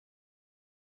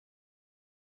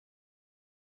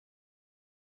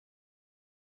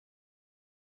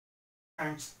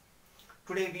Friends,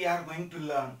 today we are going to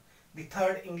learn the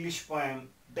third English poem,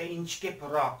 The Inchcape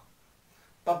Rock,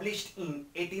 published in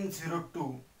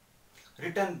 1802,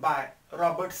 written by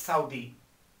Robert Southey,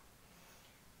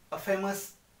 a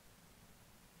famous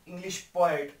English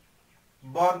poet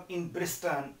born in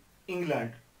Bristol,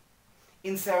 England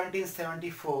in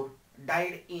 1774,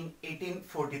 died in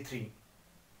 1843.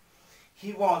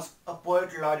 He was a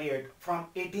poet laureate from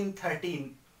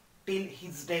 1813 till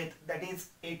his death, that is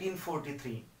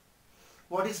 1843.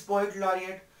 What is poet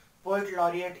laureate? Poet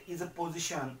laureate is a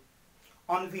position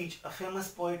on which a famous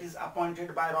poet is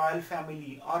appointed by royal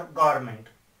family or government.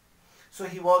 So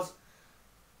he was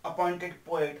appointed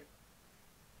poet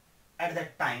at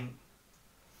that time.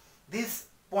 This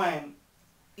poem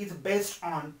is based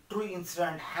on true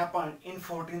incident happened in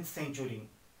 14th century.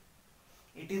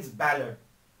 It is ballad.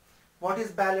 What is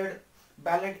ballad?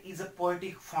 Ballad is a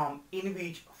poetic form in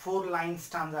which 4-line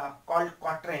stanza called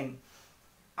quatrain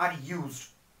are used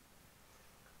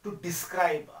to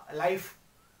describe life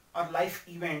or life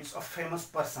events of famous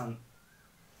person.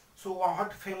 So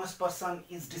what famous person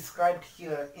is described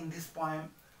here in this poem?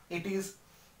 It is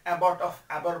Abbot of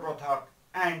Aberbrothock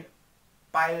and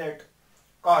pirate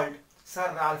called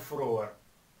Sir Ralph Rover.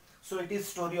 So it is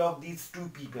story of these two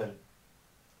people.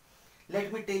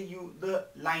 Let me tell you the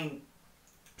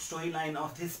storyline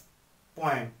of this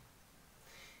poem.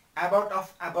 Abbot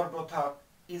of Aberbrothock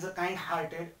is a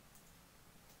kind-hearted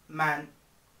man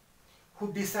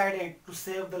who decided to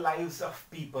save the lives of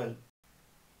people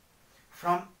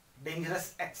from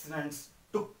dangerous accidents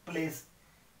took place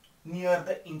near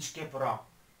the Inchcape Rock.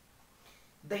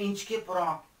 The Inchcape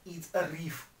Rock is a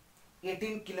reef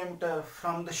 18 km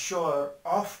from the shore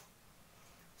of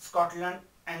Scotland,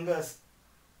 Angus,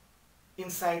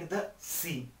 inside the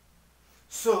sea.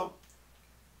 So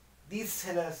these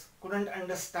sailors couldn't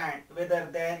understand whether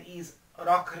there is a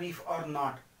rock reef or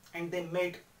not, and they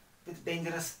met with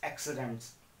dangerous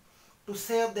accidents. To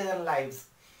save their lives,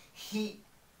 he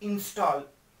installed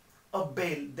a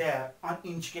bell there on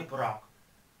Inchcape Rock.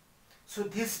 So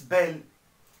this bell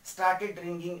started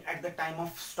ringing at the time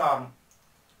of storm,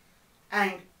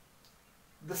 and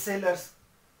the sailors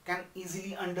can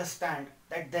easily understand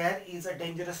that there is a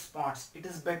dangerous spot. It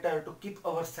is better to keep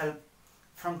ourselves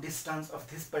from distance of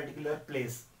this particular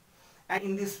place, and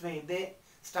in this way they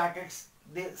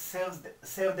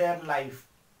save their life.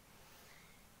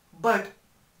 But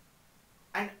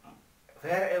and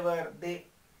wherever they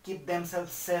keep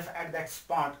themselves safe at that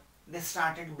spot, they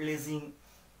started blazing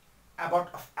Abbot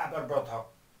of Aberbrothock.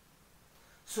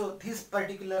 So these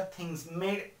particular things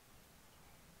made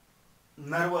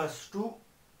nervous to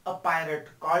a pirate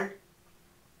called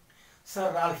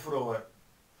Sir Ralph Rover.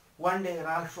 One day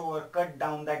Ralph Rover cut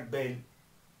down that bell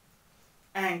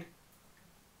and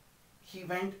he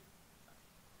went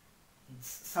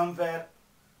somewhere.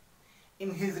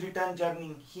 In his return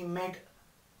journey, he met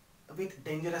with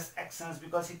dangerous accidents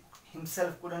because he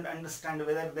himself couldn't understand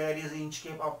whether there is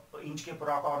Inchcape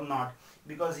Rock or not,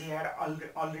 because he had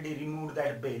already removed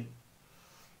that bell,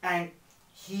 and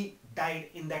he died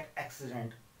in that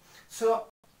accident. So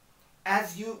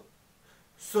as you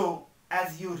sow,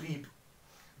 as you reap.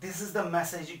 This is the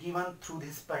message given through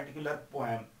this particular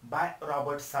poem by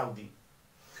Robert Southey.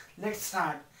 Let's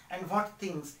start, and what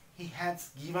things he has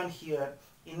given here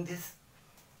in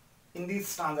these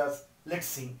stanzas. Let's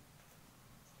see.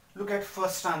 Look at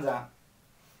first stanza.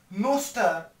 No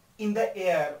stir in the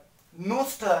air, no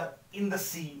stir in the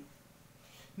sea.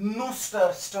 No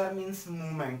stir, stir means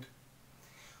movement.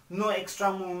 No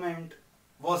extra movement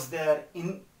was there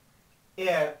in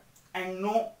air, and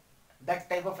no that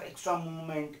type of extra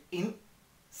movement in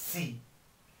sea.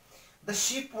 The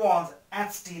ship was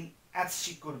as still as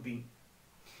she could be.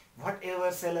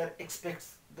 Whatever sailor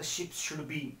expects the ship should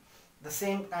be, the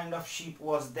same kind of ship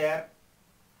was there.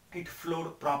 It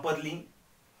flowed properly.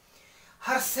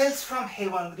 Her sails from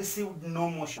heaven received no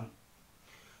motion.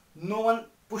 No one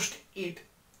pushed it.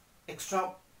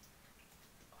 Extra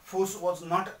force was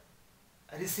not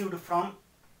received from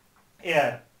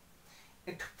air.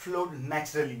 It flowed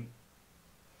naturally.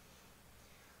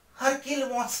 Her keel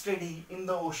was steady in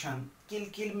the ocean.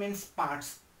 Keel means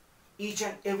parts. Each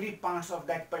and every part of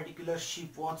that particular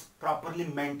ship was properly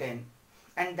maintained,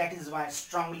 and that is why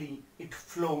strongly it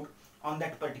flowed on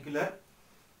that particular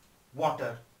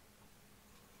water.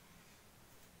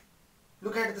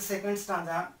 Look at the second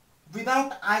stanza.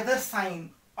 Without either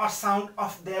sign or sound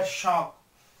of their shock,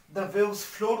 the waves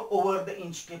flowed over the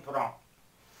Inchcape Rock.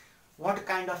 What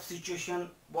kind of situation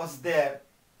was there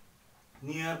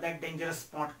near that dangerous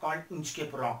spot called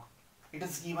Inchcape Rock? It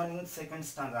is given in second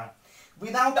stanza.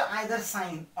 Without either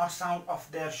sign or sound of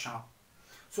their shock.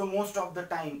 So most of the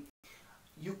time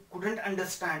you couldn't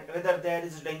understand whether there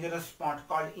is a dangerous spot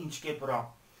called Inchcape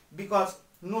Rock because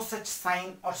no such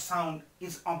sign or sound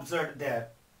is observed there.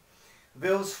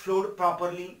 Waves flowed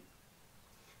properly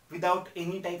without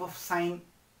any type of sign.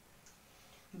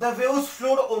 The waves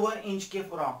flowed over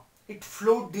Inchcape Rock. It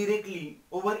flowed directly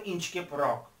over Inchcape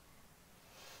Rock.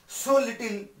 So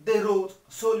little they rose,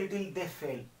 so little they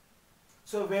fell.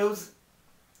 So waves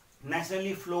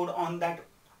naturally flowed on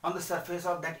the surface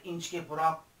of that Inchcape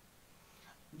Rock.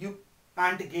 You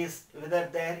can't guess whether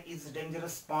there is a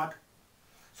dangerous spot.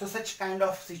 So such kind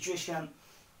of situation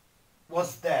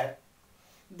was there.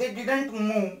 They didn't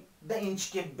move the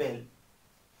Inchcape bell.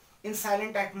 In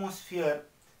silent atmosphere,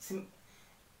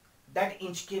 that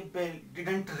Inchcape bell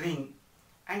didn't ring,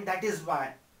 and that is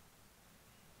why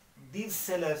these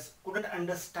sailors couldn't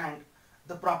understand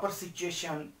the proper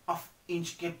situation of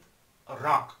Inchcape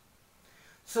Rock.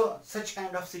 So such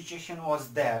kind of situation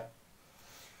was there.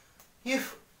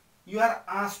 If you are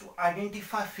asked to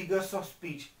identify figures of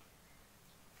speech,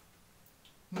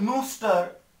 no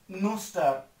stir, no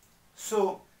stir,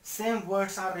 so same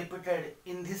words are repeated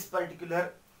in this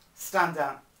particular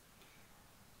stanza.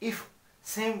 If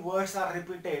same words are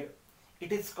repeated,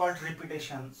 it is called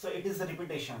repetition. So it is a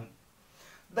repetition.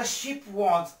 The ship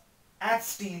was as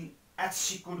still as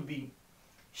she could be.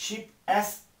 Ship,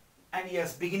 S and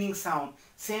yes, beginning sound,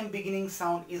 same beginning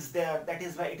sound is there, that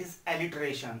is why it is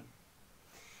alliteration.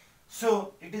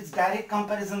 So it is direct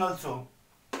comparison also,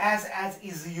 as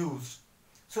is used,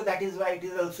 so that is why it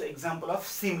is also example of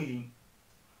simile.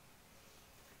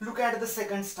 Look at the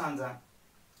second stanza.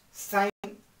 Sign,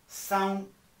 sound,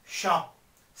 shock.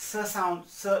 Sound,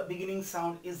 beginning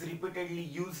sound is repeatedly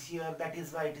used here, that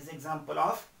is why it is example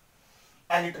of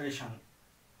alliteration.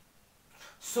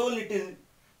 So little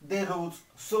they rose,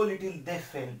 so little they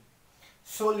fell.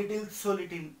 So little,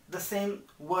 the same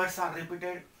words are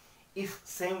repeated. If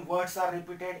same words are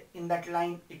repeated in that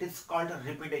line, it is called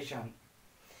repetition.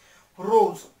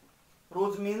 Rose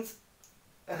means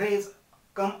raise,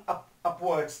 come up,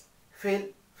 upwards. Fell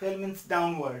means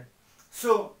downward.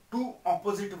 So two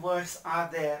opposite words are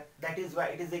there, that is why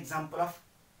it is example of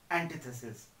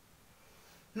antithesis.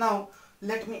 Now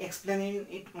let me explain in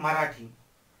it Marathi.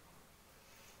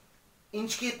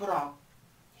 Inchcape Rock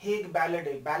हे एक ballad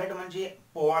आहे. Ballad म्हणजे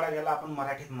पोवाडा, ज्याला आपण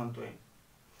मराठीत म्हणतोय.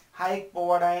 हा एक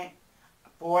पोवाडा आहे.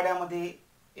 पोवाड्यामध्ये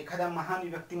एखाद्या महान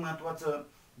व्यक्तिमत्वाचं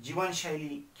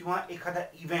जीवनशैली किंवा एखादा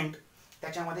इव्हेंट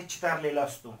त्याच्यामध्ये चितारलेला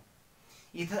असतो.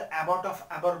 इथं ॲबॉट ऑफ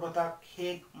ॲबरब्रोथाक हे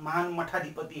एक महान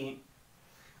मठाधिपती आहे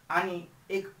आणि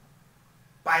एक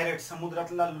पायरेट,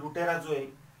 समुद्रातला लुटेरा जो आहे,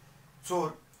 चोर,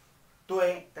 तो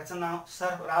आहे. त्याचं नाव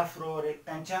सर राल्फ रोवर आहे.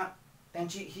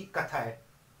 त्यांची ही कथा आहे.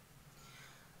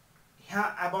 ह्या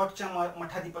ॲबॉटच्या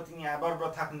मठाधिपतीने,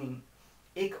 ॲबरब्रोथाकनी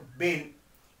एक बेल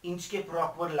इंचकेप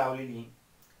रॉकवर लावलेली आहे.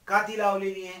 का ती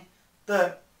लावलेली आहे? तर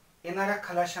येणाऱ्या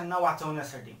खलाशांना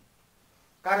वाचवण्यासाठी.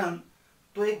 कारण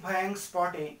तो एक भयानक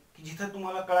स्पॉट आहे की जिथं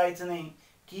तुम्हाला कळायचं नाही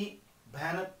की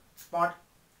भयानक स्पॉट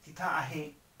तिथं आहे.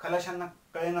 खलाशांना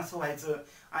कळेनासं व्हायचं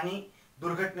आणि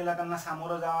दुर्घटनेला त्यांना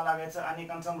सामोरं जावं लागायचं.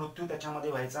 अनेकांचा मृत्यू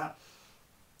त्याच्यामध्ये व्हायचा.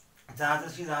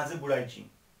 जहाजं बुडायची.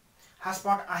 हा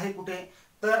स्पॉट आहे कुठे?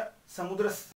 तर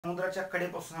समुद्राच्या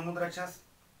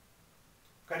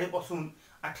कडेपासून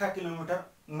 18 किलोमीटर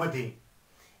मध्ये.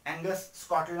 अँगस,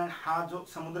 स्कॉटलंड हा जो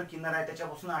समुद्र किनारा आहे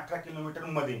त्याच्यापासून 18 किलोमीटर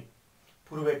मध्ये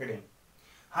पूर्वेकडे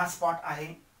हा स्पॉट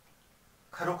आहे.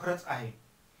 खरोखरच आहे.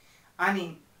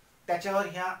 आणि त्याच्यावर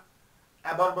ह्या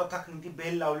ॲबरब्रोथाकने ती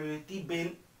बेल लावलेली. ती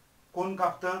बेल कोण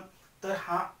कापतं? तर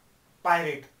हा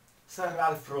पायरेट सर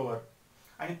राल्फ रोवर.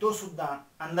 आणि तो सुद्धा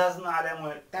अंदाज न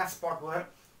आल्यामुळे त्या स्पॉटवर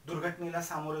दुर्घटनेला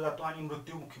सामोरं जातो आणि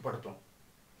मृत्युमुखी पडतो.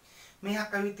 मग ह्या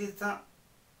कवितेचा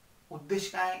उद्देश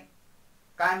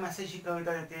काय मेसेज ही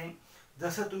कविता देते?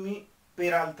 जसं तुम्ही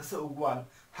पेराल तसं उगवाल,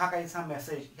 हा काहीसा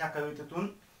मेसेज ह्या कवितेतून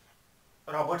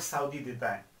रॉबर्ट साउदी देत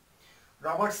आहे.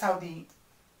 रॉबर्ट साउदी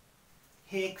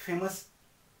हे एक फेमस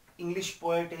इंग्लिश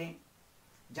पोएट आहे,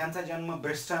 ज्यांचा जन्म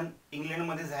ब्रिस्टन,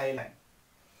 इंग्लंडमध्ये झालेला आहे.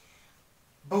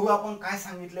 बघू आपण काय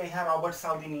सांगितलंय ह्या रॉबर्ट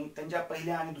साउदीनी त्यांच्या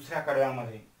पहिल्या आणि दुसऱ्या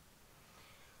कडव्यामध्ये.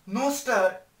 No stir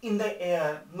in the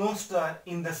air, no stir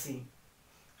in the सी.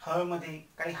 हवेमध्ये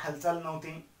काही हालचाल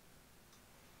नव्हती,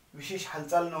 विशेष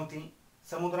हालचाल नव्हती.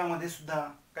 समुद्रामध्ये सुद्धा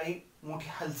काही मोठी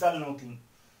हालचाल नव्हती.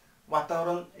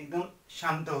 वातावरण एकदम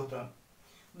शांत होतं.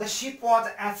 The ship was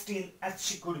as still as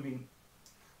she could be.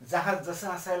 जहाज जसं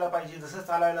असायला पाहिजे, जसं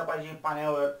चालायला पाहिजे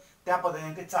पाण्यावर, त्या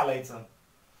पद्धतीने ते चालायचं.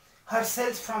 हर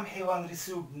sales from heaven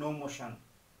received no motion.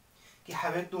 की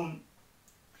हवेतून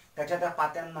त्याच्या त्या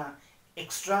पात्यांना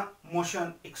एक्स्ट्रा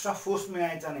मोशन, एक्स्ट्रा फोर्स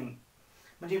मिळायचा नाही,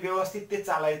 म्हणजे व्यवस्थित ते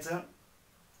चालायचं.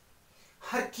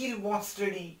 Her keel was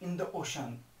steady in the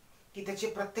ocean. की त्याचे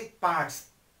प्रत्येक पार्ट्स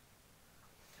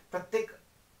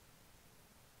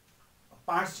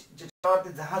ज्याच्यावर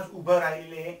ते जहाज उभं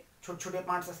राहिलेले, छोटे छोटे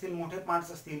पार्ट्स असतील, मोठे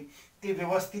पार्ट्स असतील, ते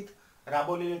व्यवस्थित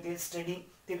राबवलेले, ते स्टेडी,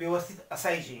 ते व्यवस्थित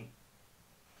असायचे.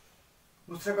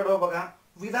 दुसऱ्याकडे बघा,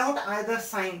 विदाउट आयदर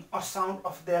साइन और साउंड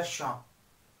ऑफ देअर शॉक.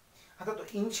 आता तो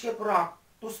इंचकेप रॉक,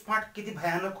 तो स्पॉट किती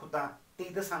भयानक होता ते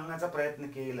इथं सांगण्याचा प्रयत्न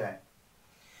केलेला आहे.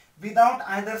 विदाउट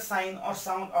आयदर साइन और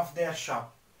साउंड ऑफ देअर शॉक.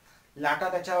 लाटा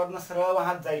त्याच्यावरनं सरळ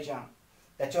वाहत जायच्या,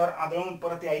 त्याच्यावर आदळून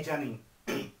परत यायच्या नाही.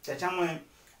 त्याच्यामुळे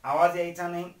आवाज यायचा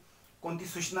नाही, कोणती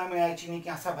सूचना मिळायची नाही की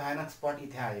असा भयानक स्पॉट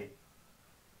इथे आहे.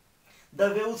 The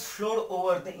waves flowed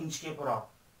over the Inchcape rock.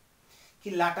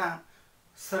 की लाटा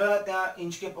सरळ त्या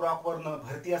इंचकेप रॉक वरनं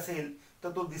भरती असेल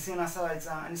तर तो दिसेनासा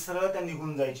व्हायचा आणि सरळ त्या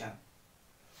निघून जायच्या.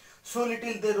 सो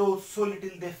लिटिल दे रोज, सो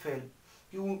लिटिल दे फेल.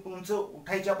 की उंच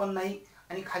उठायच्या पण नाही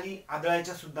आणि खाली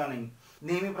आदळायच्या सुद्धा नाही.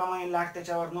 नेहमीप्रमाणे लाट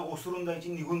त्याच्यावरनं ओसरून जायची,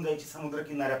 निघून जायची समुद्र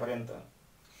किनाऱ्यापर्यंत.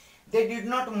 They did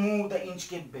not move the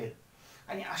Inchcape bell.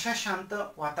 आणि अशा शांत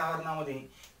वातावरणामध्ये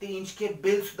ते इंचकेप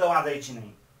बेल सुद्धा वाजायची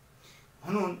नाही.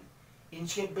 म्हणून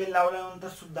इंचकेप बेल लावल्यानंतर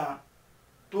सुद्धा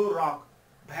तो रॉक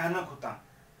भयानक होता.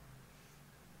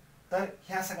 तर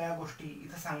ह्या सगळ्या गोष्टी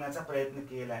इथं सांगण्याचा प्रयत्न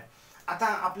केलेला आहे. आता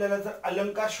आपल्याला जर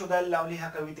अलंकार शोधायला लावली ह्या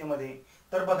कवितेमध्ये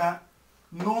तर बघा,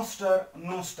 नो स्टर,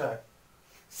 नो स्टर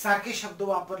सारखे शब्द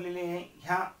वापरलेले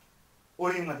ह्या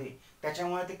ओळीमध्ये.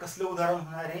 त्याच्यामुळे ते कसलं उदाहरण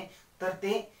होणार आहे तर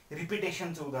ते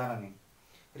रिपिटेशनचं उदाहरण आहे.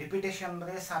 रिपिटेशन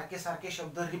मध्ये सारखे सारखे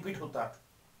शब्द रिपीट होतात.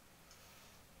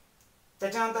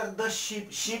 त्याच्यानंतर the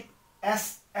ship, ship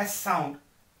S S sound.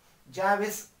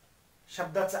 ज्यावेळेस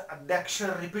शब्दाचं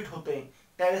अद्याक्षर रिपीट होते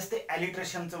त्यावेळेस ते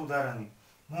ॲलिट्रेशनचं उदाहरण आहे,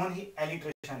 म्हणून ही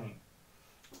ॲलिट्रेशन आहे.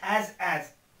 ॲज ॲज,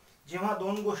 जेव्हा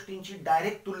दोन गोष्टींची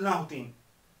डायरेक्ट तुलना होते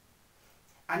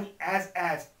आणि ॲज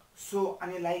ॲज, सो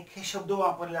आणि लाईक हे शब्द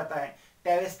वापरले जात आहे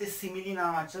त्यावेळेस ते सिमिली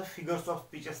नावाचं फिगर्स ऑफ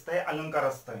स्पीच असतंय, अलंकार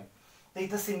असतंय. तर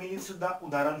इथं सिमिली सुद्धा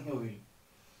उदाहरण हे होईल.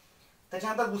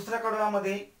 त्याच्यानंतर दुसऱ्या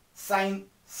कडव्यामध्ये साइन,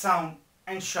 साऊंड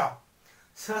अँड शॉक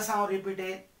सहसा रिपीट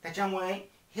आहे, त्याच्यामुळे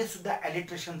हे सुद्धा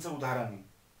ॲलिट्रेशनचं उदाहरण आहे.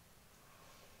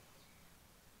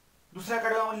 दुसऱ्या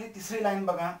कडव्यामधली तिसरी लाईन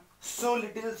बघा, सो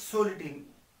लिटिल, सो लिटिल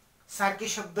सारखे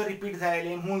शब्द रिपीट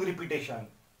झालेले, म्हणून रिपिटेशन.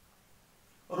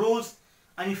 रोज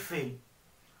आणि फेल.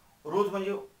 रोज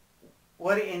म्हणजे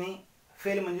वर येणे,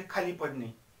 फेल म्हणजे खाली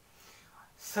पडणे.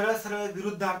 सरळ सरळ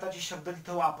विरुद्ध अर्थाचे शब्द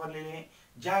तिथं वापरलेले.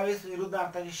 ज्यावेळेस विरुद्ध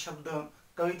अर्थाचे शब्द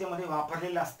कवितेमध्ये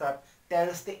वापरलेले असतात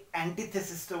त्यावेळेस ते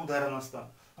अँटिथेसिसचं उदाहरण असतं.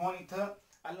 म्हणून इथं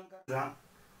अलंकार,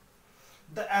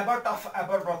 the ॲबट of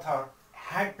ॲबरब्रॉथा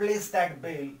had placed that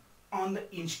bell on the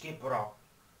Inchcape rock.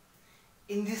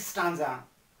 In this stanza,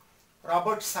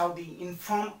 Robert Southey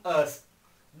informed us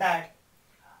that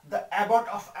the abbot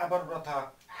of Aberbrotha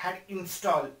had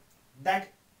installed that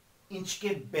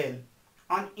Inchcape bell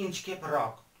on Inchcape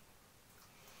rock.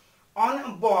 On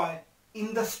a buoy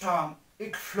in the storm,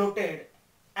 it floated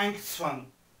and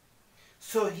swung.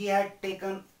 So he had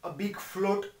taken a big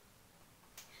float.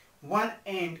 One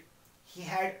end he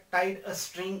had tied a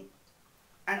string,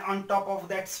 and on top of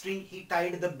that string he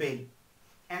tied the bell,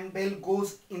 and bell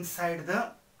goes inside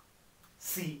the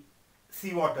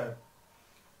sea water.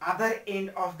 Other end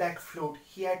of that float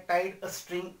he had tied a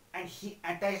string, and he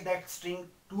attached that string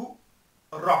to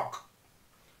a rock,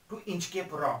 to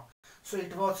Inchcape rock. So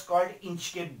it was called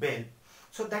Inchcape bell.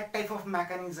 So that type of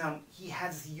mechanism he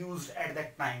has used at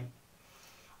that time.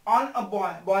 On a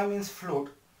buoy, buoy means float.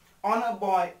 On a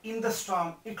buoy in the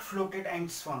storm it floated and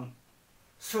swung.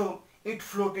 So it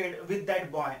floated with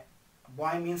that buoy.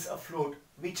 Buoy means a float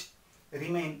which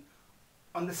remain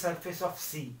on the surface of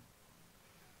sea.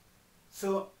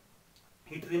 So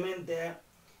it remained there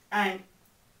and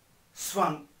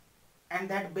swung, and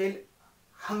that bell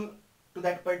hung to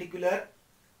that particular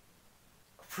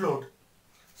float.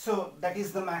 So that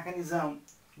is the mechanism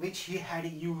which he had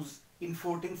used in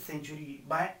 14th century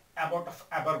by Abbot of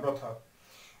Aberbrotha.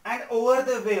 And over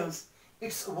the waves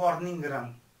its warning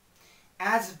rung.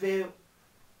 As big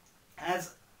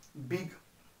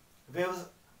waves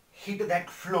hit that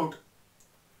float,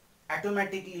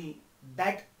 automatically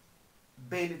that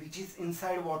bell which is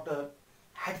inside water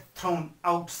had thrown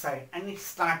outside and it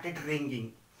started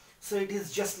ringing. So it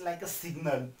is just like a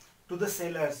signal to the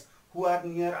sailors who are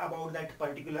near about that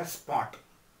particular spot.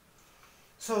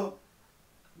 So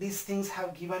these things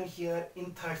have given here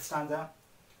in third stanza.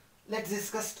 Let's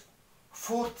discuss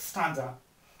fourth stanza.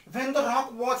 When the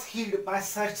rock was hid by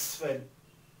such swell,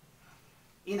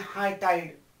 in high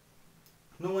tide,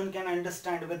 no one can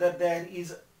understand whether there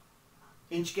is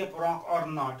Inchcape rock or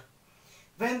not.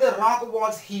 When the rock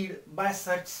was hid by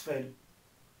such swell,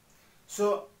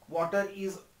 so water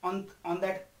is on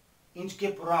that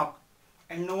Inchcape rock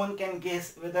and no one can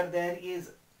guess whether there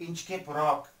is Inchcape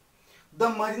rock. The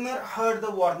mariner heard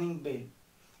the warning bell.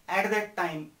 At that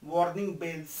time, warning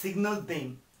bell signaled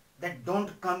them that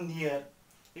don't come near.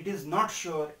 It is not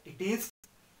sure it is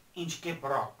Inchcape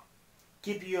rock.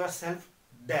 Keep yourself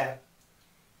there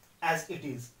as it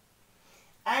is.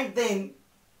 And then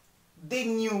they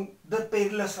knew the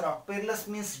perilous rock. Perilous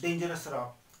means dangerous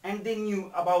rock. And they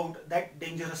knew about that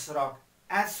dangerous rock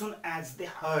as soon as they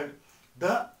heard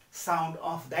the sound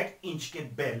of that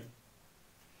Inchcape bell.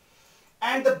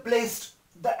 And the blessed,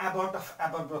 the abbot of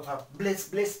Aberbrothock,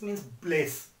 blessed means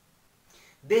bless.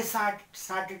 They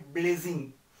started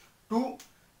blazing to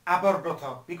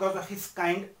Aberbrothock because of his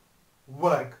kind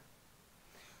work.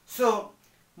 So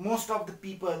most of the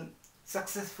people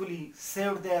successfully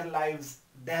saved their lives,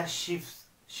 their ships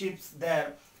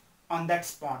there on that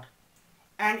spot.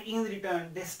 And in return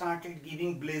they started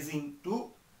giving blessing to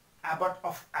abbot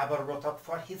of Aberbrothock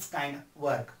for his kind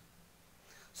work.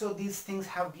 So these things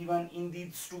have given in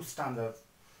these two stanzas.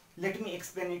 Let me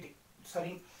explain it.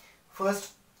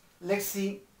 First, let's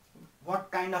see what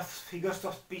kind of figures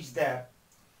of speech there.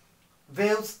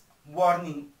 Waves,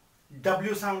 warning.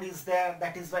 W sound is there,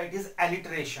 that is why it is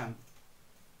alliteration.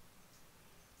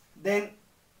 Then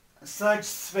surge,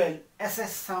 swell.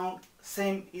 SS sound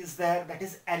same is there, that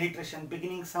is alliteration.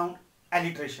 Beginning sound,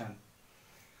 alliteration.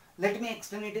 Let me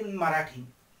explain it in Marathi.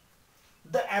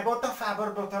 The abbot of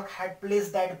Aberbrothock had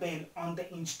placed that bell on the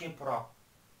Inchcape rock.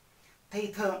 तर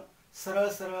इथं सरळ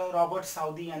सरळ Robert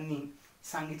Saudi यांनी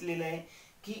सांगितलेलं आहे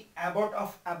की abbot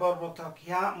of Aberbrothock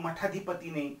ह्या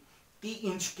मठाधिपतीने ती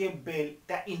इंचकेप बेल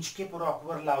त्या इंचकेप रॉक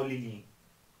वर लावली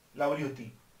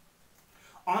होती.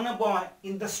 On a boy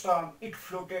in the storm it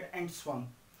floated and swung.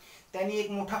 त्यांनी एक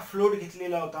मोठा फ्लोट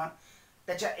घेतलेला होता.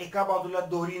 त्याच्या एका बाजूला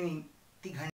दोरीने ती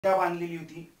घंटा बांधलेली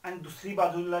होती आणि दुसरी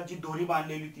बाजूला जी दोरी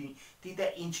बांधलेली होती ती त्या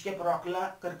इंचकेप रॉकला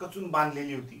करकचून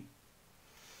बांधलेली होती.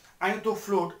 आणि तो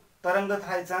फ्लोट तरंगत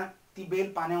राहायचा. ती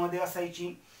बेल पाण्यामध्ये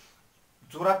असायची.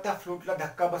 जोरात त्या फ्लोटला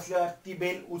धक्का बसल्यावर ती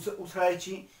बेल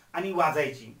उसळायची आणि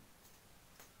वाजायची.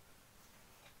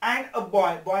 अँड अ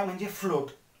बॉय, बॉय म्हणजे फ्लोट,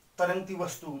 तरंगती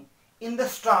वस्तू. In the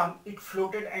storm it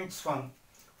floated and swung.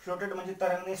 Floated म्हणजे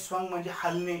तरंगणे, स्वंग म्हणजे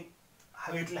हलणे,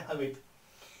 हवेतल्या हवेत.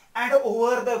 And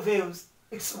over the waves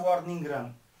it's warning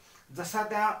run. जसा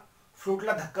त्या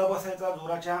फ्लोटला धक्का बसायचा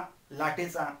जोराच्या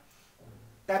लाटेचा,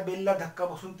 त्या बेलला धक्का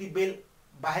बसून ती बेल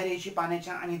बाहेर यायची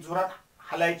पाण्याच्या आणि जोरात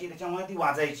हलायची, त्याच्यामुळे ती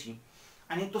वाजायची.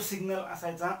 आणि तो सिग्नल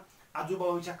असायचा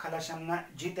आजूबाजूच्या खलाशांना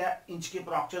जे त्या इंचकेप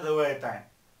रॉकच्या जवळ येत आहे.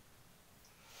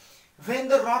 When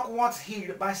the rock was hid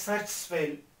by such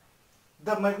swell,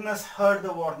 the mariners heard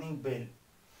the warning bell.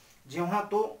 जेव्हा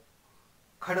तो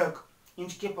खडक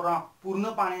इंचकेप रॉक पूर्ण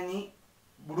पाण्याने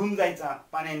बुडून जायचा,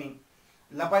 पाण्याने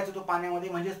लपायचा तो पाण्यामध्ये,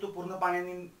 म्हणजेच तो पूर्ण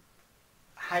पाण्याने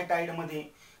हाय टाइड मध्ये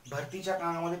भरतीच्या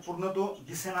काळामध्ये पूर्ण तो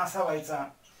दिसेनासा व्हायचा.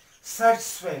 सर्च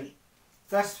स्वेल,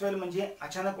 सर्च स्वेल म्हणजे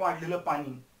अचानक वाढलेलं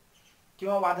पाणी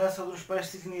किंवा वादळ सदृश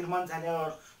परिस्थिती निर्माण झाल्यावर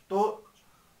तो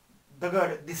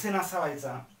दगड दिसेनासा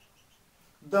व्हायचा.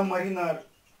 The Mariner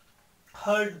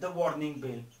heard the warning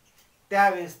bell.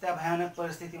 त्यावेळेस त्या भयानक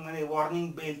परिस्थितीमध्ये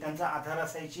वॉर्निंग बेल त्यांचा आधार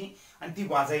असायची आणि ती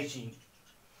वाजायची.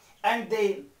 And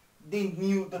they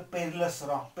knew the पेरलस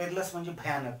rock. पेरलस म्हणजे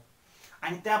भयानक.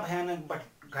 आणि त्या भयानक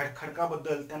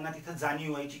खडकाबद्दल त्यांना तिथं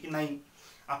जाणीव व्हायची की नाही,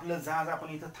 आपलं जहाज आपण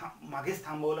इथं मागेच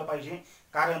थांबवलं पाहिजे,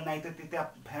 कारण नाहीतर ते त्या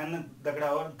भयानक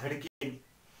दगडावर धडकेल,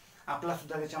 आपला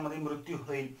सुद्धा त्याच्यामध्ये मृत्यू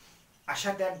होईल.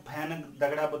 अशा त्या भयानक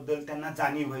दगडाबद्दल त्यांना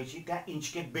जाणीव व्हायची त्या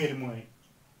Inchcape बेलमुळे.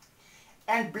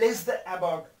 And bless the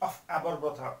Abbott of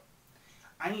Aberbrothock.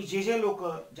 आणि जे लोक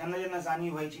ज्यांना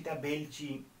जाणीव व्हायची त्या बेलची,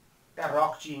 त्या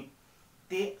रॉकची,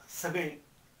 ते सगळे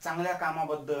चांगल्या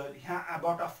कामाबद्दल ह्या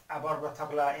अबॉट ऑफ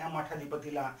Aberbrothockला, ह्या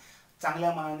मठाधिपतीला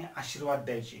चांगल्या मनाने आशीर्वाद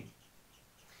द्यायचे.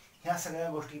 ह्या सगळ्या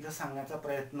गोष्टी इथं सांगण्याचा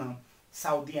प्रयत्न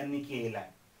साऊदी यांनी केलेला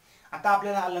आहे. आता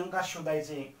आपल्याला अलंकार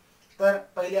शोधायचे, तर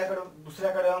पहिल्याकडं,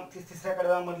 दुसऱ्याकडं, तिसऱ्या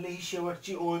कडव्यामधली ही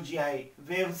शेवटची ओळ जी आहे,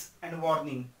 waves and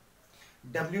warning.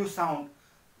 W sound,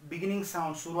 beginning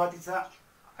sound, सुरुवातीचा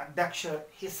अद्याक्षर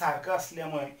हे सारखं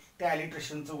असल्यामुळे ते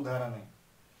अलिट्रेशनचं उदाहरण आहे.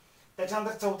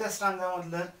 त्याच्यानंतर चौथ्या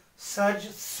स्टांजामधलं surge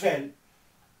swell,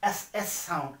 S S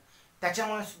sound,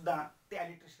 त्याच्यामुळे सुद्धा ते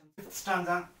alliteration. Fifth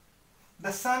stanza, the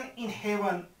sun in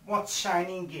heaven was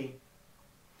shining gay.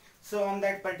 So on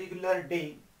that particular day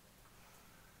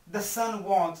the sun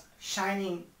was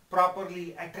shining properly,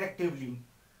 attractively.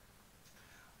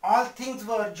 All things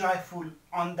were joyful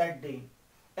on that day.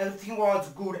 Everything was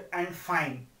good and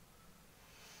fine.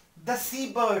 The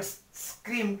seabirds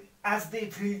screamed as they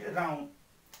wheeled around.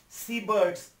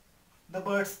 Seabirds, the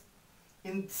birds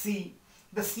in sea,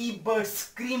 The seabirds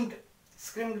screamed.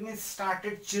 Screamed means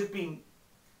started chirping.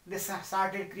 They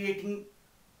started creating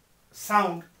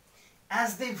sound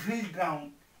as they wheeled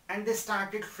round, and they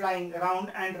started flying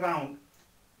round and round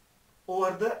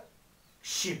over the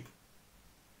ship.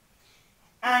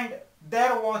 And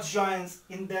there was joyance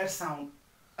in their sound.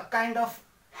 A kind of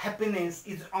happiness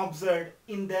is observed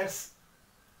in their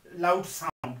loud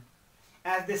sound.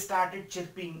 As they started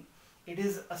chirping, it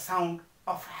is a sound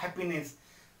of happiness.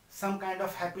 Some kind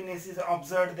of happiness is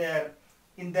observed there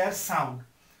in their sound.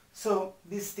 So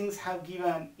these things have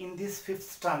given in this fifth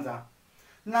stanza.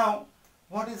 Now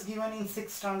what is given in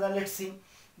sixth stanza? Let's see.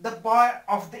 The boy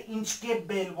of the Inchcape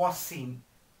bell was seen.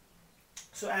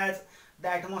 So as the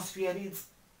atmosphere is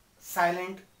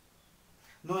silent,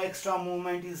 no extra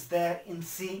movement is there in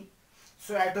sea,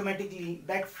 so automatically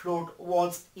that float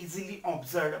was easily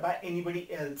observed by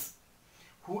anybody else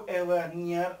whoever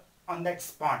near on that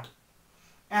spot.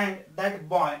 And that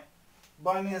boy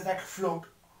means that float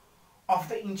of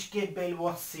the Inchcape bell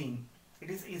was seen. It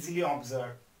is easily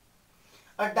observed.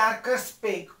 A darker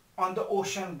speck on the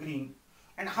ocean green,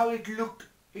 and how it looked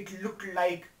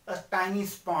like a tiny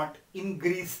spot in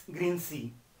green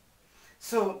sea.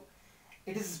 So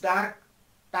it is dark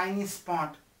tiny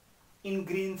spot in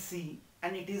green sea,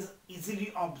 and it is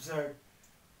easily observed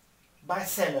by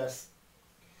sailors.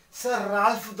 Sir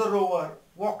Ralph the rower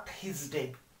walked his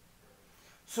deck.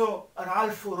 So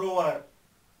Ralph rower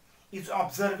is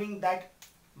observing that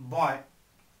boy,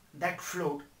 that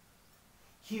float.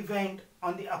 He went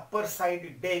on the upper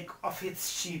side deck of his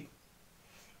ship,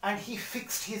 and he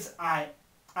fixed his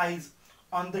eyes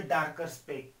on the darker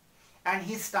speck, and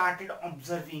he started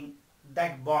observing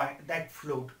that boy, that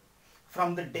float,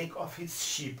 from the deck of his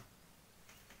ship.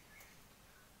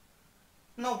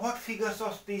 Now what figures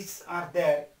of these are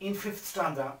there in fifth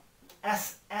stanza?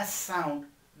 S sound,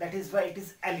 that is why it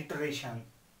is alliteration.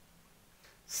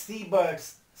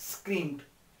 Seabirds screamed.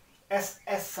 S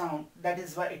sound, that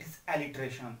is why it is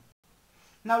alliteration.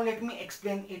 Now let me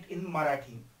explain it in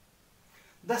Marathi.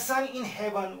 The sun in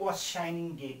heaven was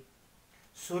shining gay.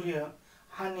 सूर्य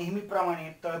हा नेहमीप्रमाणे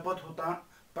तळपत होता,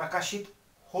 प्रकाशित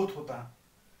होत होता.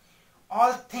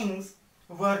 All things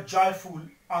were joyful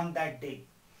on that day.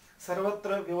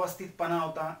 सर्वत्र व्यवस्थितपणा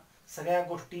होता, सगळ्या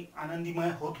गोष्टी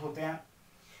आनंदीमय होत होत्या.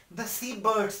 The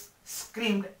seabirds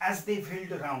screamed as they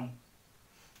wheeled round.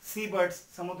 Seabirds,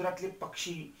 समुद्रातले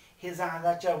पक्षी, हे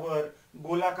जहाजाच्या वर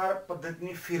गोलाकार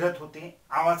पद्धतीने फिरत होते,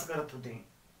 आवाज करत होते.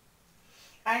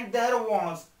 And there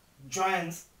was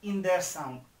joyance in their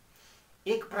sound.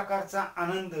 एक प्रकारचा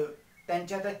आनंद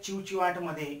त्यांच्या त्या चिवचिवाट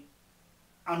मध्ये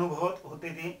अनुभवत होते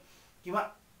ते, किंवा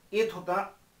येत होता,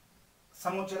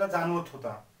 समोरच्याला जाणवत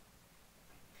होता.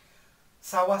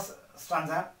 सहावा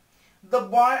stanza. The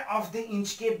boy of the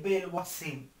Inchcape bell was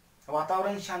seen.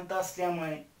 वातावरण शांत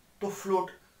असल्यामुळे तो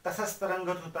फ्लोट तसाच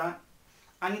तरंगत होता,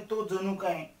 आणि तो जणू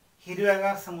काय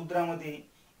हिरव्यागार समुद्रामध्ये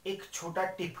एक छोटा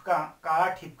ठिपका,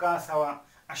 काळा ठिपका असावा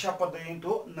अशा पद्धतीने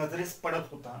तो नजरेस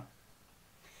पडत होता.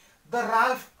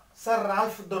 Sir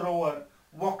Ralph the rower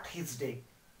walked his deck.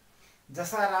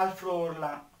 जसा राल्फ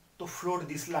रोवरला तो फ्लोट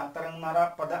दिसला,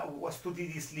 तरंगणारा वस्तू ती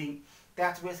दिसली,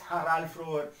 त्याच वेळेस हा राल्फ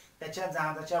रोवर त्याच्या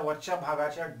जहाजाच्या वरच्या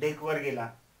भागाच्या डेकवर गेला.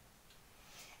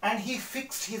 And he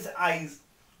fixed his eyes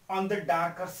on the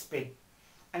darker speck.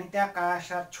 आणि त्या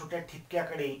काळाशा छोट्या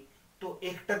ठिपक्याकडे तो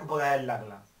एकटक बघायला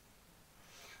लागला.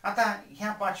 आता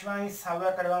ह्या पाचव्या आणि सहाव्या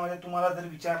कडव्यामध्ये तुम्हाला जर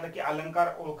विचारलं की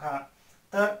अलंकार ओळखा,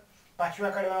 तर पाचव्या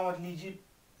कडव्यामधली जी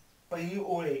पहिली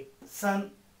ओळ आहे, सन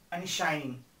आणि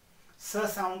शायनिंग. स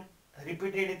साऊंड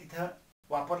रिपीटेड आहे, तिथं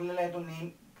वापरलेला आहे तो नेम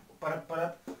परत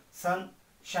परत, सन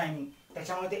शायनिंग.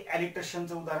 त्याच्यामुळे ते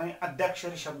ॲलिट्रेशनचं उदाहरण आहे,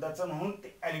 अद्याक्षरी शब्दाचं, म्हणून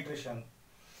ते ॲलिट्रेशन.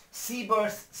 सी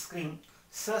बर्ड्स स्क्रीम.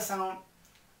 स साऊंड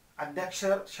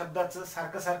अद्याक्षर शब्दाचं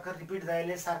सारखं सारखं रिपीट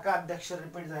झालेलं, सारखं अद्याक्षर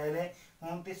रिपीट झालेलं आहे,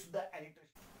 म्हणून ते सुद्धा ॲलिट्रेशन.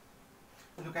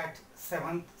 Look at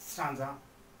seventh stanza.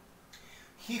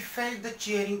 He felt the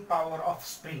cheering power of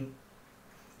spring.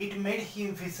 It made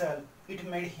him whistle, it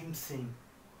made him sing.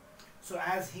 So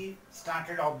as he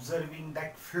started observing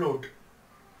that float,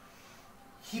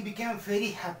 he became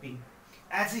very happy,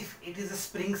 as if it is a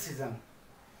spring season.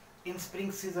 In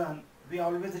spring season, we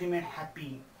always remain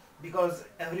happy because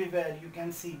everywhere you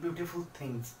can see beautiful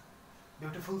things,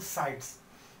 beautiful sights.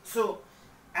 So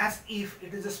as if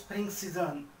it is a spring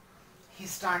season, he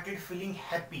started feeling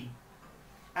happy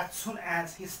as soon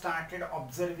as he started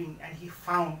observing, and he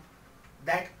found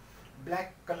that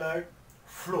black colored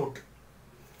float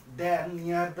there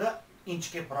near the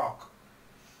Inchcape rock.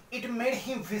 It made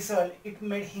him whistle, it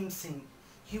made him sing.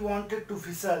 He wanted to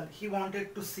whistle, he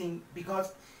wanted to sing,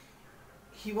 because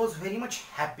he was very much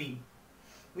happy.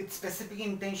 With specific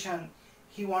intention,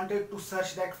 he wanted to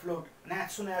search that float, and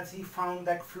as soon as he found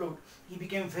that float, he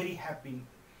became very happy.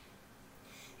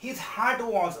 His heart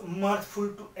was mirthful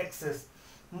to excess.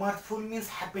 Mirthful means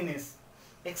happiness.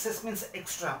 Excess means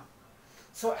extra.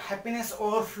 So happiness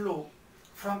overflow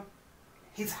from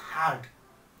his heart.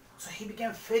 So he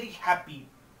became very happy.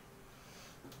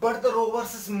 But the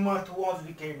rover's mirth was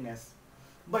wickedness.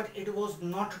 But it was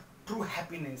not true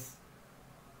happiness.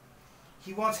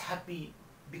 He was happy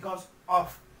because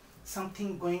of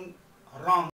something going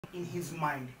wrong in his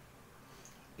mind.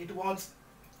 It was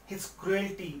his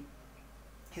cruelty,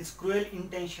 his cruel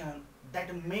intention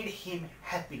that made him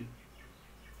happy.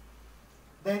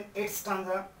 Then 8th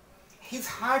stanza. His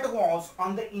heart was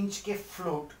on the Inchcape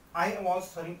float.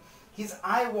 His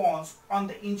eye was on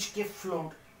the Inchcape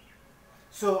float.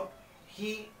 So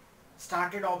he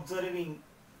started observing,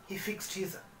 he fixed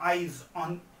his eyes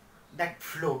on that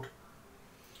float.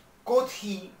 Quoth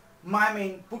he, my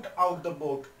men, put out the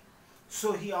boat.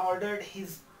 So he ordered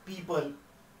his people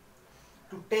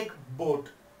to take boat,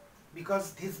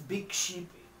 because this big ship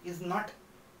is not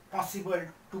possible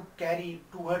to carry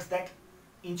towards that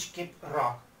Inchcape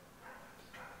rock,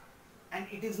 and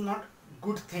it is not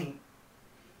good thing.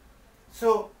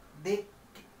 So they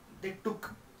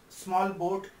took small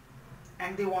boat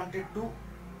and they wanted to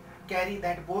carry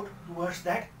that boat towards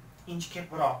that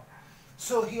Inchcape rock.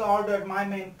 So he ordered, my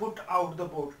men, put out the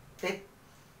boat, take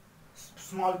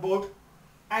small boat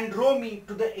and row me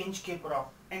to the Inchcape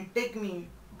rock and take me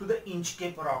to the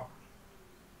Inchcape rock,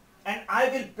 and I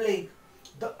will plague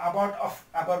the abbot of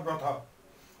Aberbrother.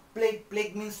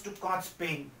 Plague means to cause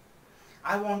pain.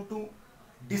 I want to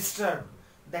disturb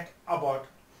that abbot.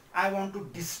 I want to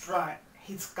destroy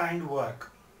his kind work.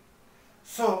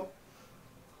 So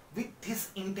with this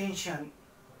intention,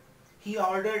 he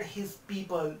ordered his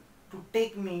people to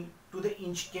take me to the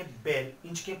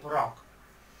Inchcape rock.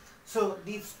 So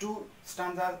these two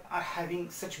stanzas are having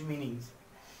such meanings.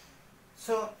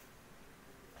 So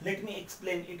let me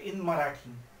explain it in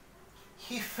Marathi.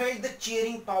 He felt the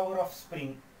cheering power of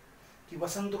spring. की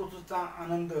वसंत ऋतूचा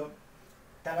आनंद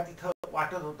त्याला तिथं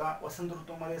वाटत होता. वसंत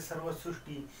ऋतूमध्ये सर्व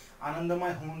सृष्टी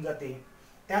आनंदमय होऊन जाते,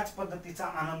 त्याच पद्धतीचा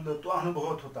आनंद तो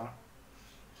अनुभवत होता.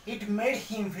 It made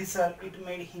him whistle, it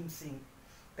made him सिंग.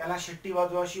 त्याला शिट्टी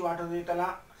वाजवाशी वाटत होती, त्याला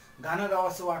गाणं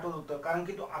गावंसं वाटत होतं, कारण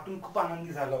की तो आतून खूप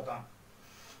आनंदी झाला होता.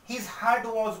 His heart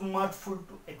was मर्थफुल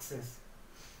to access.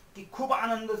 की खूप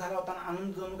आनंद झाला होता,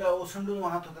 आनंद जणू काय ओसंडून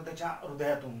वाहत होता त्याच्या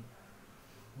हृदयातून.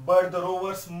 But the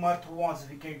rovers मर्थ was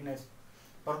wickedness.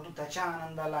 परंतु त्याच्या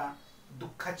आनंदाला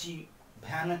दुःखाची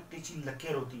भयानकतेची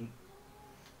लकीर होती.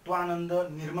 तो आनंद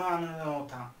निर्मळ आनंद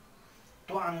नव्हता.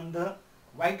 तो आनंद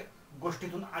वाईट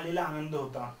गोष्टीतून आलेला आनंद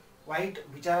होता, वाईट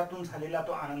विचारातून झालेला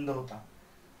तो आनंद होता.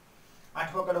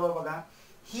 8वं कडवं बघा.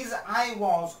 His I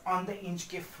was on the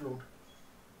Inchcape float.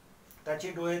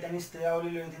 त्याचे डोळे त्यांनी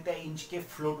स्थिरावलेले होते त्या इंचकेप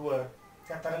फ्लोटवर,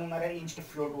 त्या तरंगणाऱ्या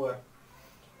इंचकेप फ्लोटवर.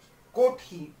 कोट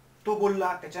ही, तो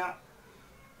बोलला, त्याच्या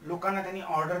लोकांना त्यांनी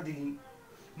ऑर्डर दिली.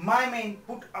 My main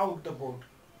put out the boat.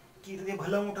 की ते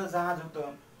भलं मोठं जहाज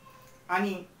होतं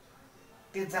आणि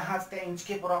ते जहाज त्या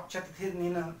इंचकेप रॉकच्या तिथे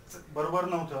नेणं बरोबर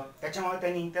नव्हतं, त्याच्यामुळे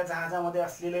त्यांनी त्या जहाजामध्ये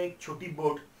असलेलं एक छोटी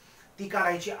बोट ती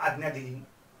काढायची आज्ञा दिली.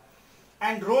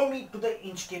 And row me to the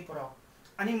Inchcape rock.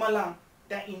 आणि मला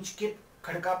त्या इंचकेप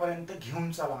खडकापर्यंत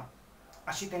घेऊन चला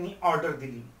अशी त्यांनी ऑर्डर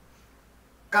दिली.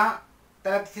 का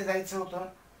त्याला तिथे जायचं होतं?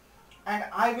 And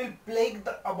I will plague the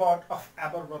Abbott of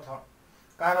ॲबरब्रॉथा.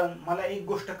 कारण मला एक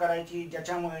गोष्ट करायची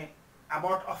ज्याच्यामुळे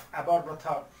अबॉट ऑफ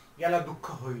ॲबरब्रॉथा याला दुःख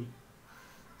होईल.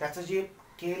 त्याचं जे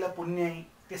केलेलं पुण्य आहे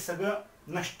ते सगळं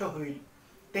नष्ट होईल,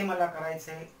 ते मला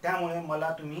करायचं आहे. त्यामुळे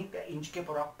मला तुम्ही त्या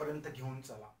इंचकेप रॉक पर्यंत घेऊन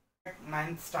चला.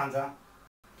 9th stanza.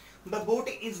 The boat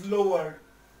is lowered,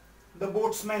 the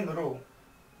बोट्समॅन row,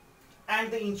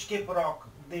 and the Inchcape rock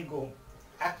they go.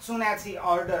 As soon as he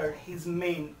ordered his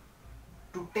men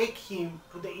to take him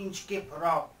to the Inchcape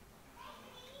rock,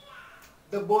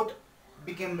 the boat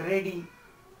became ready.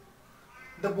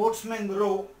 The boatsmen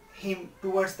row him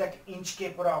towards that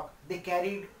Inchcape rock. They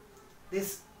carried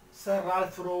this Sir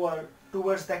Ralph Rover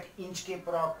towards that Inchcape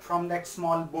rock from that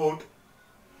small boat.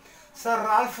 Sir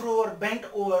Ralph Rover bent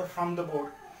over from the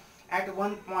boat. At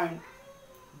one point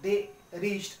they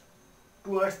reached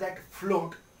towards that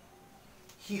float.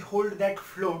 He held that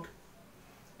float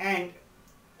and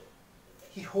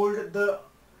he held the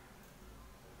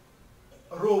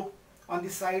rope on the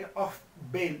side of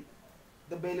bell,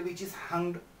 the bell which is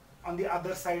hung on the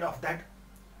other side of that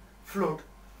float.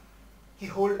 He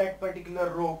held that particular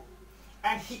rope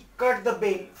and he cut the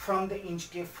bell from the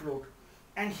Inchcape float,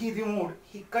 and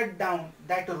he cut down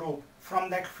that rope from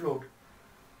that float.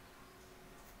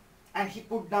 and he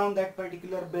put down that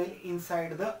particular bale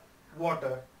inside the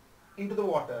water, into the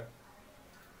water.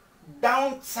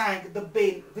 Down sank the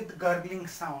bale with gurgling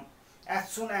sound. As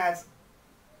soon as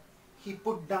he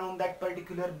put down that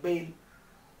particular bale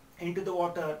into the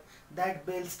water, that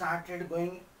bale started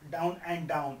going down and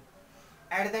down.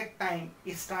 At that time,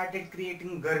 it started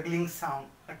creating gurgling sound,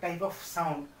 a type of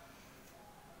sound.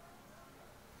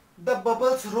 The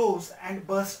bubbles rose and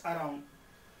burst around.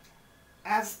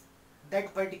 As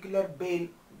that particular bale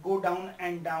go down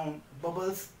and down,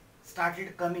 bubbles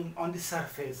started coming on the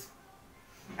surface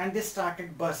and they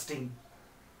started bursting.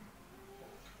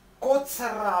 Quoth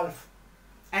Sir Ralph,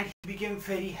 and he became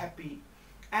very happy,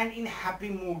 and in happy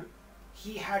mood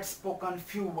he had spoken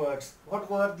few words.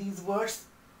 What were these words?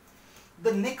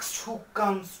 The next who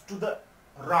comes to the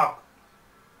rock,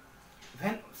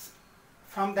 when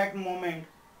from that moment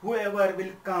whoever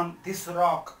will come this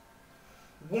rock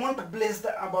won't bless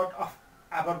the abbot of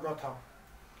Aberbrothock.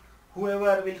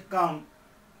 Whoever will come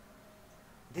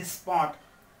this spot,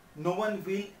 no one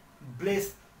will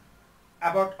bless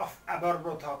abbot of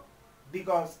Aberbrothock,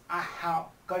 because I have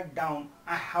cut down,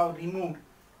 I have removed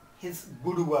his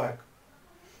good work.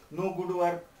 No good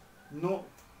work, no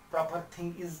proper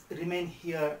thing is remain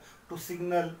here to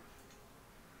signal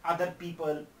other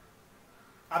people,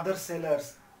 other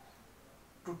sailors,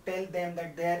 to tell them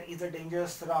that there is a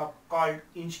dangerous rock called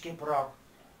Inchcape rock.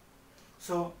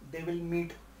 So they will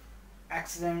meet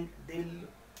accident, they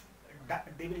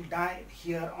will die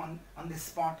here on this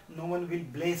spot. No one will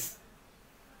bless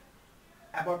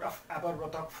abbot of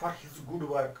Aberbrothock for his good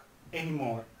work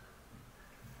anymore.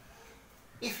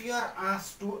 If you are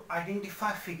asked to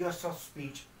identify figures of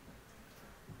speech,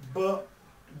 b,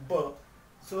 b,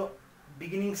 so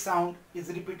beginning sound is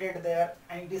repeated there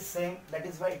and it is same, that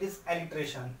is why it is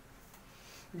alliteration.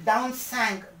 Down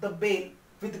sank the bale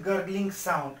with gurgling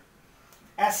sound,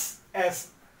 s,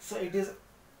 so it is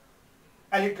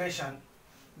alliteration.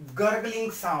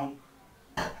 Gurgling sound,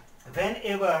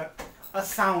 whenever a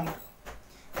sound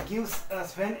gives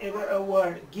us, whenever a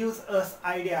word gives us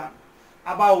idea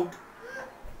about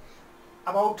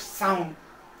sound,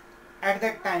 at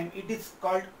that time it is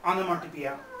called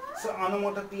onomatopoeia. So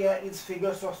onomatopoeia is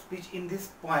figures of speech in this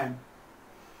poem.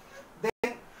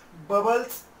 Then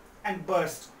bubbles and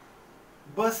burst.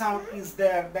 B sound is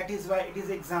there, that is why it is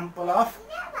example of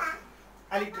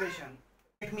alliteration.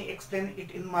 Let me explain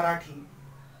it in Marathi.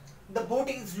 The boat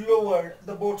is lowered,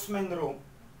 the boatsman row.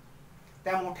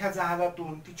 त्या मोठ्या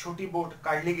जहाजातून ती छोटी boat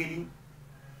काढली गेली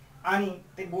आणि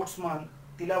ते बोट्समन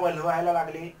तिला वल्हवायला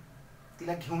लागले,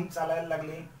 तिला घेऊन चालायला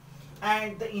लागले.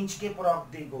 अँड द इंचकेप रॉक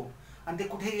दे गो, आणि ते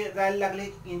कुठे जायला लागले?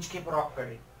 इंचकेप रॉक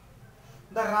कडे.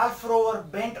 The Ralph rover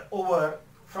bent over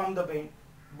from the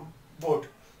boat.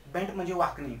 Bent म्हणजे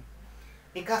वाकणे.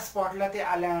 एका स्पॉटला ते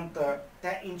आल्यानंतर,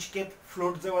 त्या इंचकेप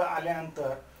फ्लोट जवळ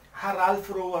आल्यानंतर हा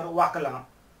Ralph rover वाकला.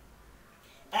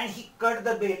 And he cut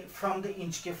the bell from the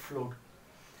Inchcape float.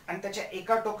 आणि त्याच्या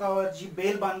एका टोकावर जी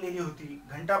बेल बांधलेली होती,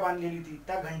 घंटा बांधलेली होती,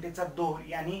 त्या घंटेचा दोर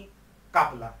यानी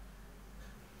कापला.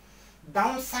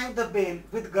 Down सॅंक the bell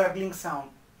with gargling sound.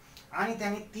 आणि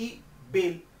त्याने ती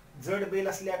बेल, जड बेल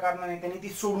असल्या कारणाने त्याने ती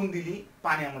सोडून दिली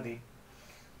पाण्यामध्ये.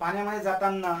 पाण्यामध्ये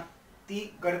जाताना ती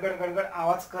गडगड गडगड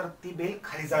आवाज करत ती बेल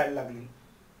खाली जायला लागली.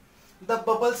 The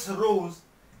bubbles rose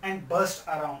and bast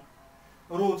around.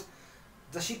 रोज,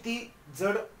 जशी ती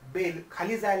जड बेल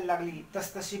खाली जायला लागली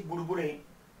तसतशी बुडबुडे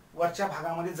वरच्या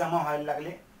भागामध्ये जमा व्हायला लागले,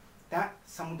 त्या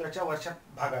समुद्राच्या वरच्या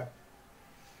भागात,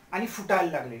 आणि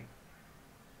फुटायला लागले.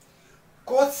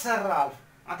 Coach sir Ralph.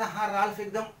 आता हा राल्फ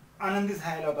एकदम आनंदी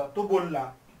झालेला होता. तो बोलला,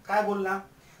 काय बोलला?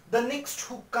 The next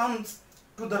who comes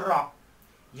to the rock.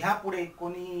 ह्या पुढे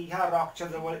कोणी ह्या रॉकच्या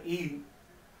जवळ येईल,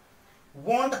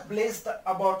 won't bless the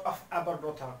Abbott of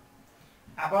अबरब्रोथॉक.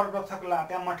 अबरब्रोथॉकला,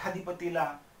 त्या मठाधिपतीला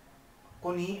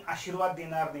कोणीही आशीर्वाद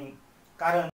देणार नाही,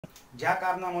 कारण ज्या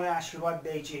कारणामुळे आशीर्वाद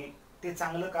द्यायचे ते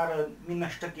चांगलं कारण मी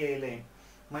नष्ट केलेलं आहे.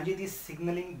 म्हणजे ती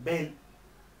सिग्नलिंग बेल,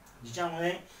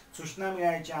 जिच्यामुळे सूचना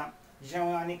मिळायच्या,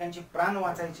 जिच्यामुळे अनेकांचे प्राण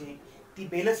वाचायचे, ती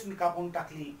बेलच मी कापून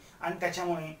टाकली आणि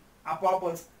त्याच्यामुळे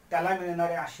आपोआपच त्याला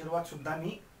मिळणारे आशीर्वाद सुद्धा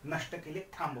मी नष्ट केले,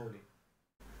 थांबवले.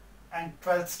 And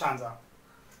 12th stanza.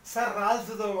 Sir Ralph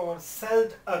the Rover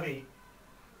sailed away.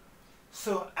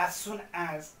 So as soon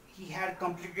as he had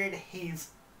completed his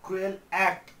cruel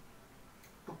act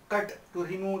to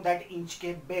remove that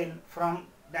Inchcape bell from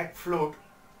that float,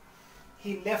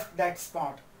 he left that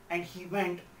spot and he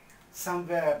went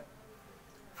somewhere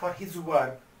for his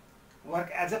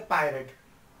work as a pirate.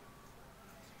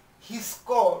 He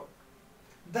scoured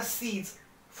the seas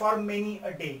for many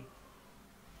a day.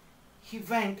 He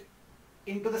went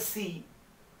into the sea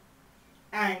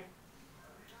and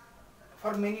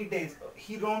for many days.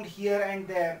 He roamed here and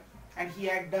there, and he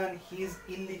had done his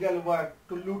illegal work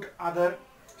to loot other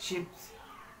ships.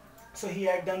 So he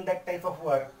had done that type of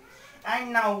work,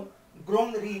 and now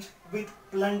grown rich with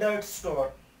plundered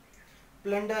store.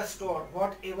 Plunder store,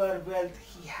 whatever wealth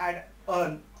he had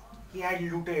earned, he had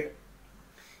looted.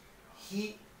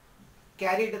 He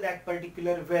carried that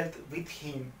particular wealth with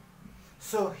him.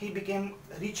 So he became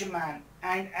rich man,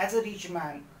 and as a rich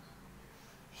man,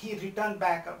 he returned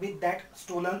back with that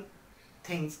stolen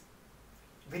things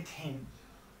with him.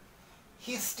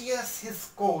 He steers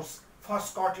his course for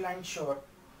Scotland shore.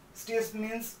 Steers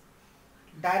means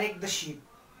direct the ship.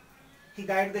 He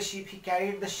guided the ship, he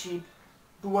carried the ship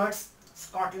towards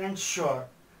Scotland shore.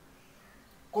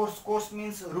 Course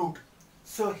means route.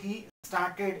 So he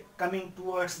started coming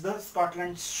towards the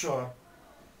Scotland shore.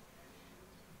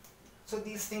 So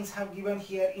these things have given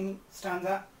here in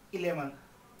stanza 11.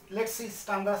 Let's see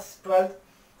stanza 12.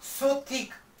 So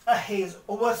thick a haze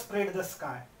overspread the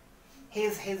sky.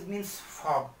 Haze means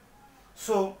fog.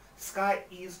 So sky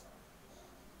is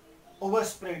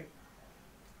overspread.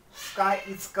 Sky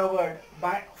is covered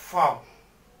by fog.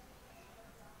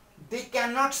 They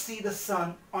cannot see the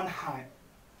sun on high.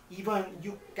 Even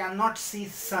you cannot see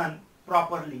sun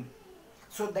properly.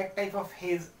 So that type of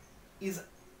haze is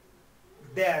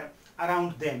there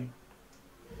around them.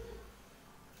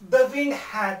 The wind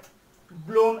hath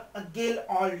blown a gale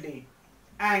all day,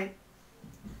 and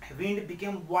wind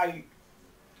became wild,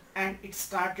 and it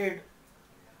started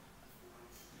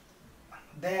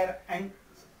there and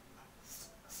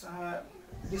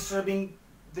disturbing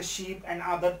the ship and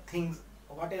other things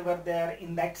whatever there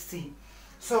in that sea.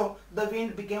 So the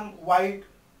wind became wild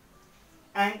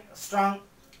and strong,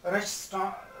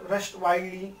 rushed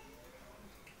wildly.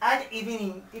 At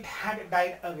evening it had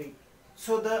died away.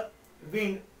 So the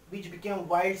wind which became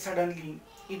wild suddenly,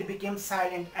 it became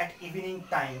silent at evening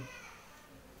time.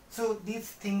 So these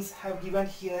things have given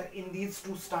here in these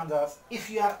two stanzas. If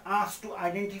you are asked to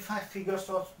identify figures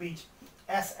of speech,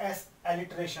 SS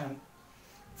alliteration,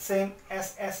 same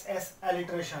SSS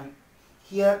alliteration.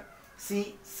 Here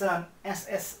see sun,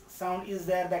 SS sound is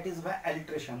there, that is by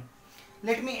alliteration.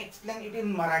 Let me explain it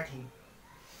in Marathi.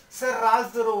 Sir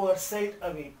Raj the rover sailed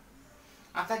away.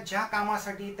 आता ज्या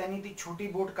कामासाठी त्यांनी ती छोटी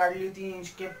boat काढली होती,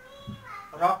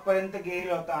 Inchcape rock पर्यंत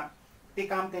गेलेला होता, ते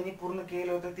काम त्यांनी पूर्ण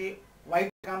केलं होतं. ते वाईट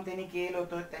काम त्यांनी केलं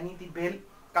होतं. त्यांनी ती बेल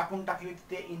कापून टाकली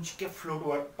होती ते इंचकेप फ्लोट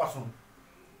वर पासून,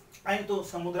 आणि तो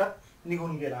समुद्रात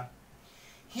निघून गेला.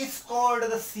 ही scored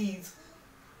the seize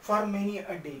for many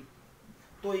a day.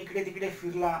 तो इकडे तिकडे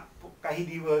फिरला काही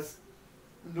दिवस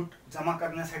लूट जमा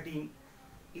करण्यासाठी,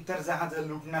 इतर जहाज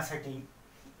लुटण्यासाठी.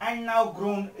 And now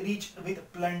grown rich with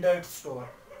plundered store.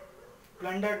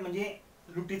 Plundered म्हणजे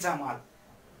लुटीचा माल.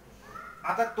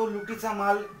 आता तो लुटीचा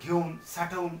माल घेऊन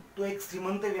साठवून तो एक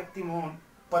श्रीमंत व्यक्ती म्हणून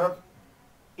परत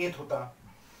येत होता.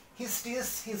 He steers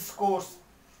his course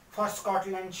for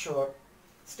Scotland shore.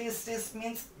 Steers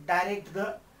means direct the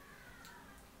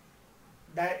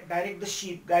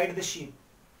ship, guide the ship.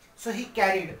 So he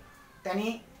carried,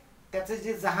 त्यांनी त्याचे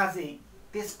जे जहाज आहे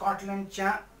ते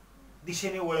स्कॉटलंडच्या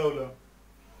दिशेने वळवलं.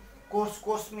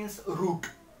 कोर्स मीन्स रूट,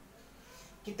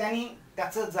 की त्यांनी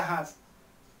त्याचं जहाज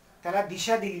त्याला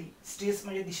दिशा दिली. स्टीर्स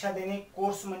म्हणजे दिशा देणे,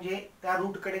 कोर्स म्हणजे त्या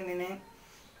रूटकडे नेणे,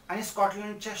 आणि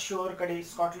स्कॉटलंडच्या शोअरकडे,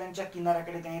 स्कॉटलंडच्या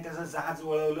किनाऱ्याकडे त्याने त्याचं जहाज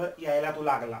वळवलं, यायला तो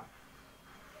लागला.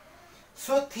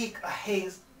 So thick a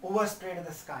hedge ओव्हरस्प्रेड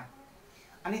the sky.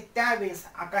 आणि त्यावेळेस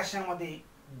आकाशामध्ये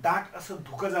दाट असं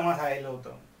धुकं जमा झालेलं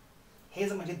होतं.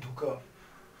 हेज म्हणजे धुकं,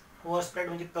 ओव्हरस्प्रेड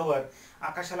म्हणजे कव्हर,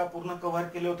 आकाशाला पूर्ण कव्हर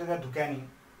केलं होतं त्या धुक्याने.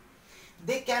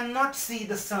 They cannot see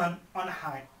the sun on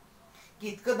high. की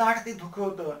इतकं दाट ते धुकं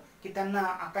होतं की त्यांना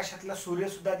आकाशातला सूर्य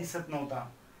सुद्धा दिसत नव्हता.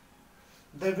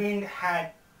 The wind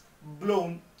had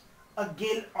blown a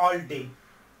gale all day.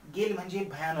 गेल म्हणजे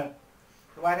भयानक,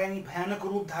 वाऱ्याने भयानक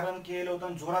रूप धारण केलं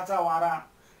होतं. जोराचा वारा,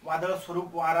 वादळ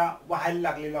स्वरूप वारा वाहायला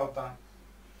लागलेला होता.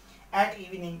 At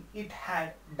evening it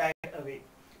had died away.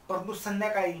 परंतु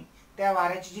संध्याकाळी त्या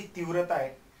वाऱ्याची जी तीव्रता आहे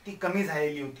ती कमी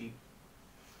झालेली होती.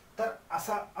 तर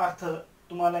असा अर्थ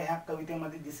तुम्हाला ह्या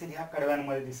कवितेमध्ये दिसेल, ह्या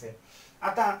कडव्यांमध्ये दिसेल.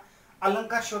 आता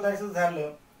अलंकार शोधायचं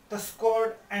झालं तर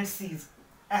scored and seize,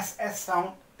 SS sound,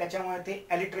 त्याच्यामुळे ते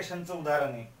अलिट्रेशनचं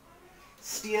उदाहरण आहे.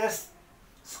 स्टीअर्स,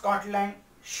 स्कॉटलँड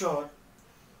शोर,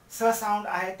 स साऊंड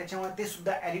आहे त्याच्यामुळे ते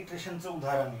सुद्धा अलिट्रेशनचं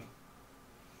उदाहरण आहे.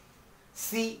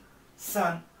 सी,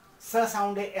 सन, स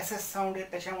साऊंड आहे, SS साऊंड आहे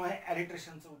त्याच्यामुळे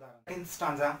अलिट्रेशनचं उदाहरण. इन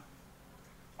stanza.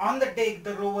 On the deck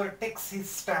the rover takes his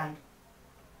stand.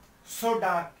 So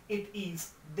dark it is,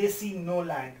 they see no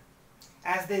land.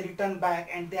 As they return back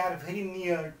and they are very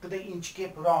near to the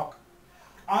Inchcape rock.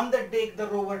 On the deck the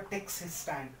rover takes his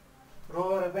stand.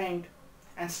 rower went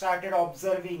and started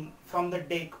observing from the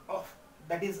deck of,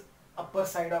 that is upper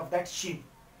side of that ship.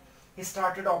 He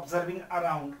started observing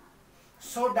around.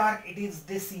 So dark it is,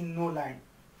 they see no land.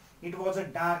 It was a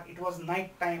dark, it was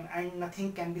night time, and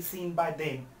nothing can be seen by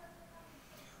them.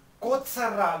 Quoth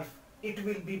Sir Ralph, it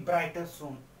will be brighter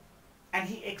soon. And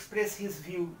he expressed his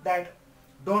view that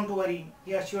don't worry,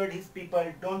 he assured his people,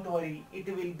 don't worry, it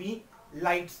will be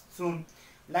light soon.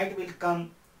 Light will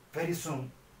come very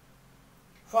soon.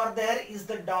 For there is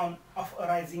the dawn of a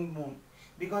rising moon,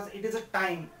 because it is a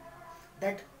time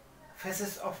that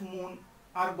phases of moon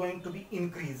are going to be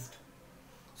increased.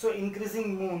 So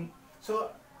increasing moon,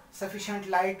 so sufficient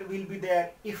light will be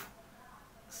there if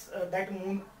that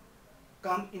moon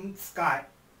come in sky.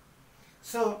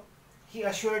 So he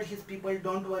assured his people,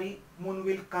 don't worry, moon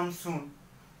will come soon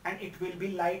and it will be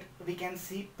light, we can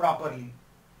see properly.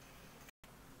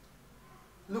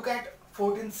 Look at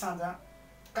 14th stanza.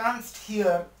 Canst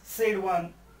hear, said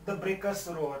one, the breakers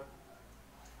roar.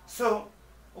 So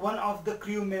one of the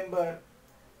crew member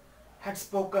had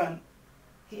spoken.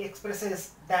 He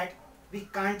expresses that we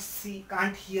can't see,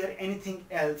 can't hear anything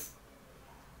else.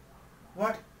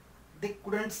 What? They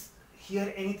couldn't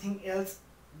hear anything else.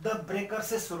 The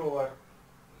breakers roar.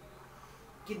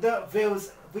 The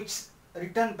waves which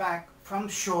return back from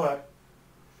shore,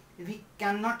 we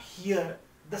cannot hear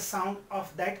the sound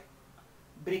of that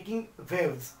breaking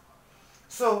waves.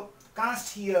 So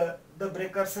canst hear the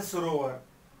breakers roar.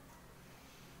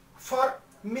 For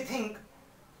methink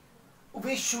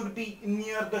we should be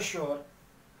near the shore.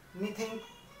 Methink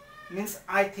means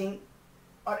I think,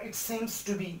 or it seems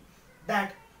to be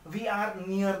that we are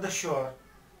near the shore.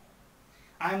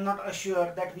 I am not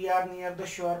assured that we are near the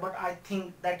shore, but I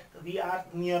think that we are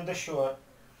near the shore.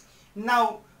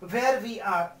 Now where we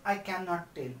are I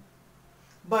cannot tell,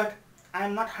 but I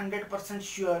am not 100%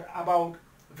 sure about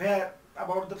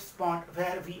the spot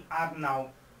where we are now.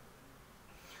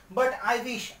 But I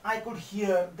wish I could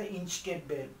hear the Inchcape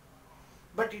bell.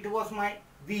 But it was my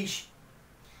wish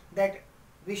that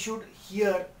we should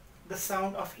hear the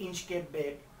sound of Inchcape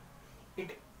bell.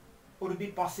 It would be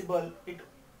possible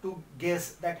to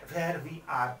guess that where we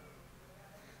are.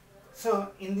 So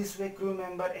in this way crew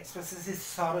member expresses his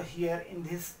sorrow here in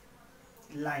this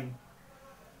line.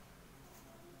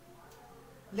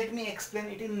 Let me explain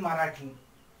it in Marathi.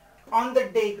 On the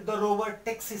deck the rower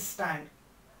takes his stand.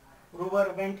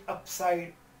 Rower went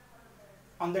upside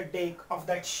on the deck of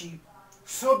that ship.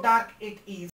 So dark it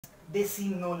is, they see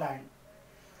no land.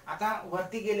 आता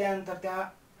वरती गेल्यानंतर त्या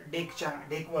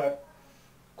डेकवर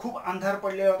खूप अंधार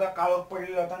पडलेला होता, काळोख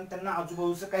पडलेला होता आणि त्यांना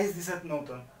आजूबाजूचं काहीच दिसत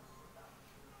नव्हतं.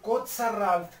 Coach sir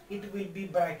Ralph, it will be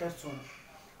brighter सून.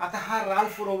 आता हा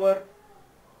राल्फ रोवर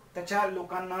त्याच्या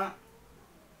लोकांना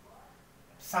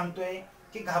सांगतोय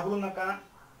की घाबरू नका,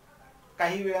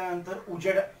 काही वेळानंतर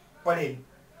उजेड पडेल.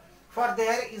 For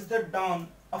their is the don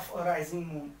of a rising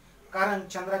moon. कारण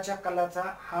चंद्राच्या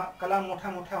कला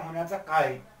मोठ्या होण्याचा काळ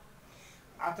आहे.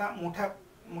 आता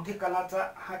मोठी कलाचा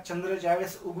हा चंद्र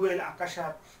ज्यावेळेस उगवेल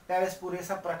आकाशात त्यावेळेस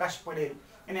पुरेसा प्रकाश पडेल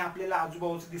आणि आपल्याला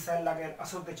आजूबाजूचं दिसायला लागेल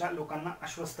असं त्याच्या लोकांना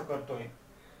आश्वस्त करतोय.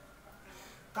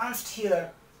 Const here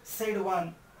said one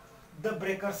the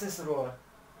breakers row or.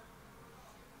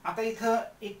 आता इथं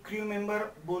एक क्रू मेंबर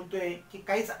बोलतोय की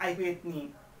काहीच ऐकू येत नाही.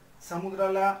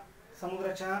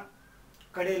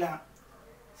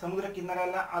 समुद्र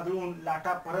किनाऱ्याला आदळून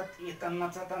लाटा परत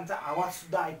येतानाचा त्यांचा आवाज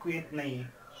सुद्धा ऐकू येत नाही.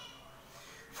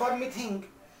 For me think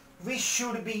we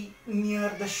should be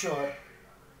near the shore.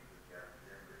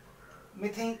 Me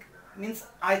think means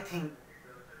I think,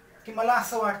 की मला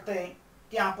असं वाटतंय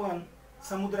की आपण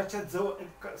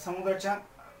समुद्राच्या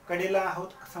कडेला आहोत,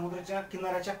 समुद्राच्या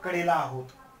किनाऱ्याच्या कडेला आहोत.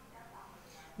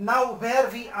 Now where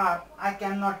we R I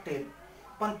can not tell.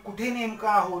 पण कुठे नेमकं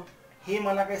आहोत हे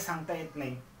मला काही सांगता येत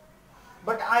नाही.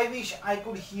 But I wish I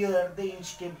could here the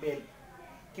Inchcape bell.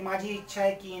 की माझी इच्छा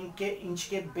आहे की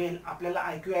इंचकेप बेल आपल्याला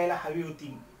ऐकू यायला हवी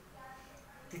होती.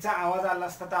 तिचा आवाज आला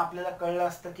असता तर आपल्याला कळलं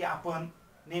असतं की आपण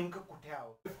नेमकं कुठे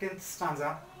आहोत. 15th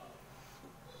stanza.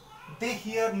 They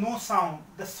hear no sound,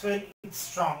 the swell is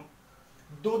strong.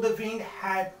 Though the wind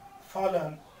had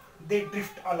fallen, they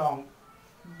drift along.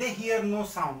 They hear no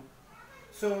sound,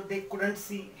 so they couldn't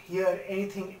hear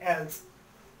anything else.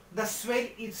 The swell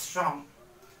is strong.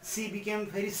 Sea became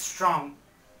very strong,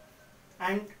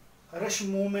 and rush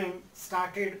movement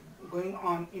started going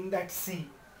on in that sea.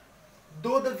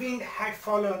 Though the wind had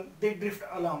fallen, they drift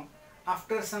along.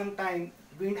 After some time,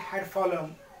 wind had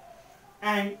fallen,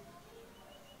 and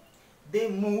they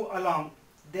move along.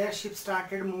 Their ship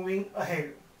started moving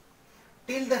ahead,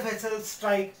 till the vessel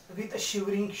struck with a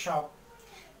shivering shock.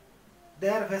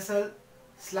 Their vessel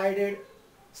slided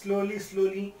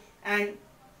slowly, and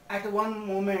at one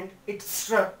moment it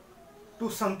struck to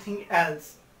something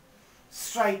else.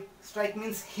 Strike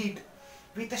means hit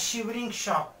with a shivering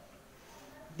shock.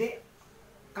 They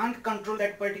can't control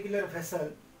that particular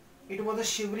vessel. It was a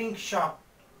shivering shock.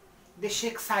 They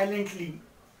shake silently,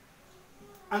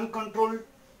 uncontrolled.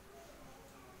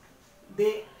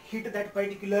 They hit that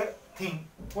particular thing.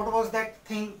 What was that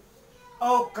thing?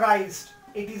 Oh Christ,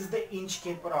 it is the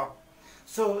Inchcape rock.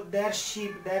 So their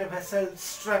ship, their vessel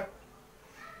struck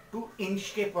to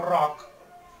Inchcape rock.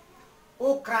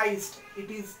 Oh Christ, it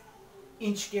is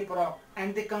Inchcape rock,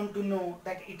 and they come to know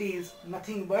that it is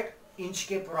nothing but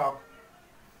Inchcape rock.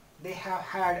 They have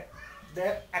had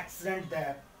their accident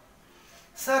there.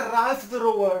 Sir Ralph the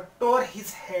Rover tore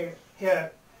his head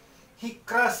here. He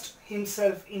crushed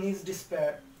himself in his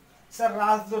despair. Sir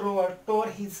Ralph the Rover tore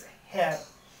his hair.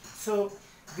 So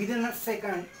within a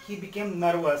second he became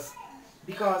nervous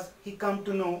because he come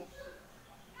to know,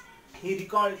 he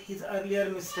recalled his earlier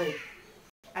mistake,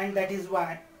 and that is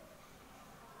why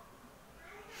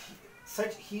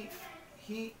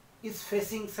he is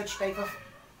facing such type of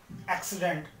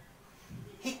accident.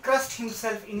 He crushed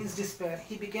himself in his despair.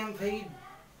 He became very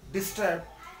disturbed,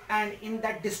 and in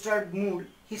that disturbed mood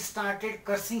he started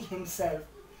cursing himself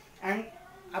and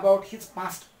about his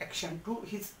past action, to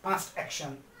his past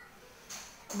action.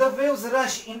 The waves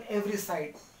rush in every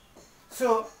side.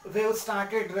 So waves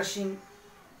started rushing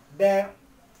there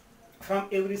from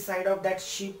every side of that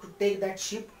ship to take that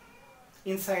ship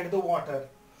inside the water.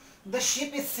 The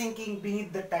ship is sinking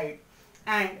beneath the tide,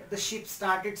 and the ship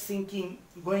started sinking,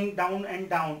 going down and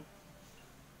down.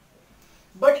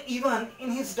 But even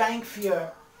in his dying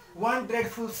fear, one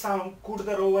dreadful sound could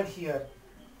the rover hear.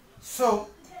 So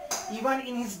even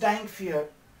in his dying fear,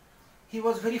 he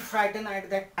was very frightened at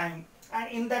that time,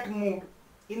 and in that mood,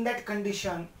 in that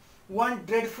condition, one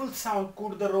dreadful sound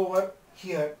could the rover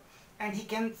hear, and he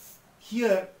can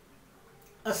hear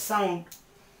a sound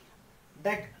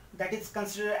that is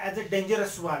considered as a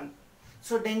dangerous one.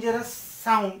 So dangerous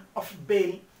sound of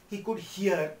bell he could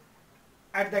hear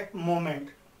at that moment.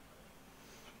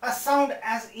 A sound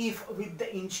as if with the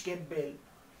Inchcape bell.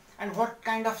 And what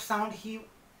kind of sound he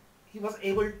was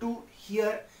able to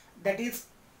hear? That is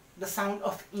the sound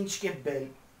of Inchcape bell.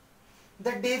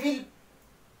 The devil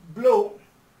below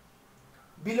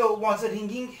was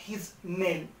ringing his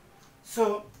knell.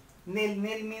 So knell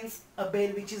means a bell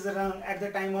which is rung at the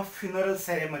time of funeral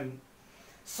ceremony.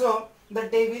 So the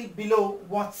devil below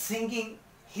was singing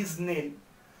his knell.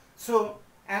 So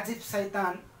as if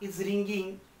Satan is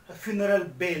ringing a funeral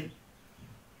bell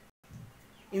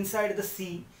inside the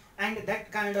sea, and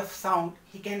that kind of sound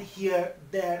he can hear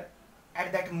there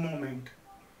at that moment.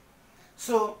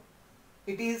 So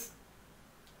it is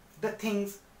the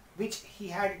things which he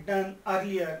had done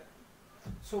earlier.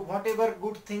 So whatever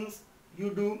good things you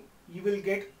do, you will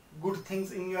get good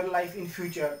things in your life in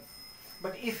future.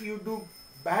 But if you do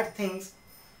bad things,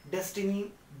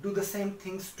 destiny do the same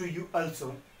things to you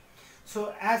also.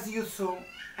 So as you sow,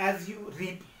 as you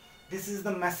reap. This is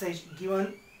the message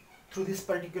given through this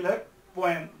particular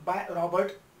poem by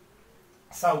Robert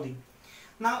Southey.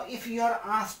 Now if you are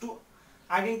asked to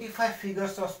identify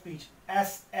figures of speech,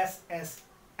 S,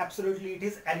 absolutely it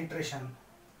is alliteration.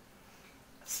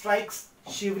 Strikes,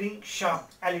 shivering, shock,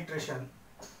 alliteration.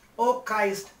 Oh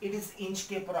Christ, it is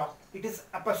Inchcape rock. It is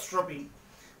apostrophe.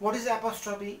 What is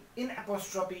apostrophe? In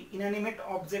apostrophe, inanimate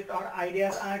object or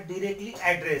ideas are directly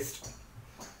addressed.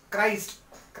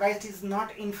 Christ is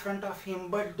not in front of him,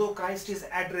 but though Christ is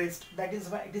addressed, that is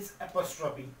why it is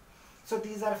apostrophe. So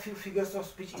these are a few figures of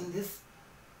speech in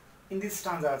these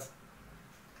stanzas.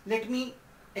 Let me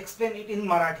explain it in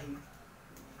Marathi.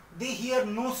 They hear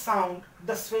no sound,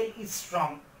 the swell is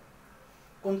strong.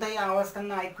 कोणताही आवाज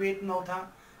त्यांना ऐकू येत नव्हता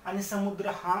आणि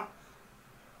समुद्र हा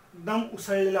दम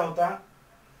उसळलेला होता.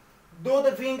 Though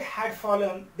the wind had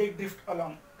fallen, they drift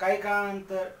along. काही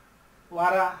काळानंतर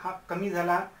वारा हा कमी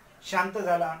झाला, शांत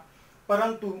झाला,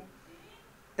 परंतु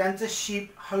त्यांचं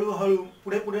शिप हळूहळू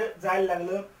पुढे जायला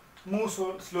लागलं. Move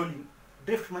slowly.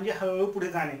 ड्रिफ्ट म्हणजे हळूहळू पुढे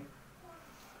जाणे.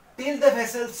 Till the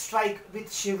vessel strike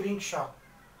with shivering shock.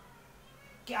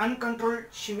 की अनकंट्रोल्ड,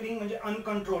 शिवरिंग म्हणजे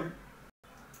अनकंट्रोल्ड,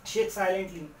 शेक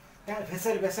सायलेंटली. त्या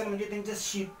व्हेसल म्हणजे त्यांचं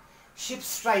शिप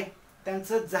स्ट्राईक,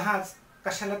 त्यांचं जहाज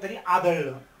कशाला तरी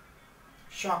आदळलं.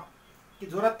 शॉक की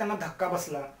जोरात त्यांना धक्का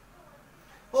बसला.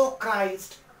 ओ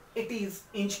Christ, it is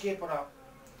Inchcape rock.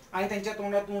 आणि त्यांच्या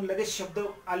तोंडातून लगेच शब्द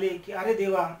आले की अरे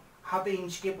देवा, हा तर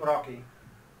इंचकेप रॉक आहे.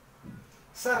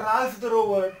 Sir Ralph the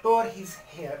rover tour his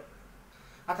hair.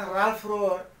 आता राल्फ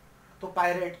रोवर, तो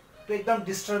पायरेट, तो एकदम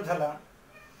डिस्टर्ब झाला.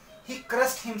 He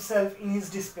crushed himself in his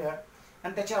despair.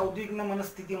 आणि त्याच्या उद्विग्न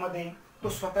मनस्थितीमध्ये तो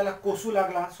स्वतःला कोसू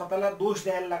लागला, स्वतःला दोष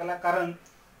द्यायला लागला, कारण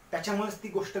त्याच्यामुळेच ती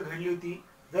गोष्ट घडली होती.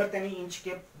 जर त्याने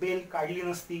इंचकेप बेल काढली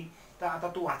नसती तर आता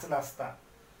तो वाचला असता.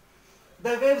 The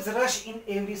waves rush in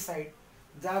every side.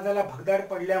 जहाजाला भगदाड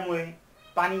पडल्यामुळे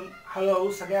पाणी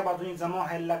हळूहळू सगळ्या बाजूनी जमा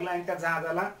व्हायला लागलं आणि त्या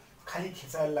जहाजाला खाली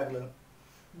खेचायला लागलं.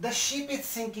 The ship is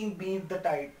sinking beneath the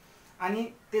Tide. आणि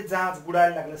ते जहाज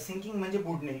बुडायला लागलं. सिंकिंग म्हणजे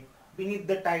बुडणे. बीनीथ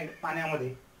द टाइड,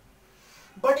 पाण्यामध्ये.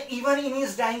 But even in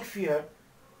his dying fear,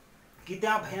 की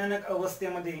त्या भयानक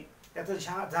अवस्थेमध्ये त्याचं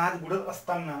जहाज बुडत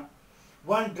असताना,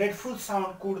 one dreadful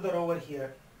sound could the rover here,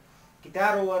 की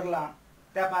त्या रोवरला,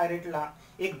 त्या पायरेटला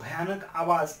एक भयानक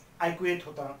आवाज ऐकू येत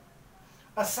होता.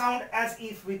 A sound as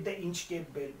if with the Inchcape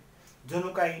bell.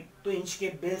 जणू काही तो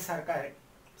इंचकेप बेल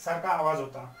सारखा आवाज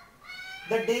होता.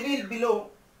 The devil below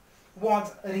was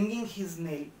ringing his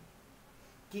nail,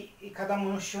 की एखादा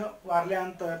मनुष्य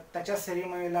वारल्यानंतर त्याच्या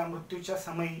सेरेमनीला, मृत्यूच्या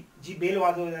समयी जी बेल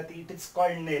वाजवली जाते, it is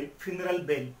called nail, funeral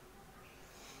bell.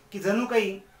 की जणू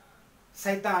काही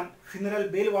सैतान फ्युनरल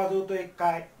बेल वाजवतोय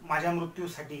काय माझ्या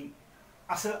मृत्यूसाठी,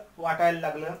 असं वाटायला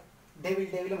लागलं.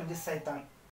 डेव्हिल म्हणजे सैतान.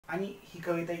 आणि ही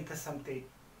कविता इथं संपते.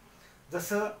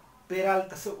 जसं पेराल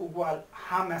तसं उगवाल,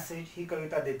 हा मेसेज ही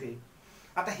कविता देते.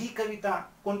 आता ही कविता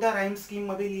कोणत्या राईम स्कीम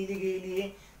मध्ये लिहिली गेली आहे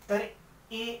तर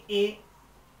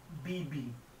AABB,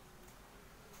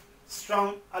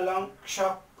 strong, along,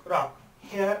 shock, rock,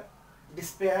 hair,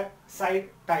 despair, side,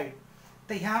 Tide.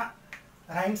 तर ह्या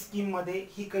राईम स्कीम मध्ये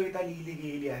ही कविता लिहिली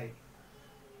गेलेली आहे.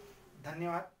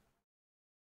 धन्यवाद.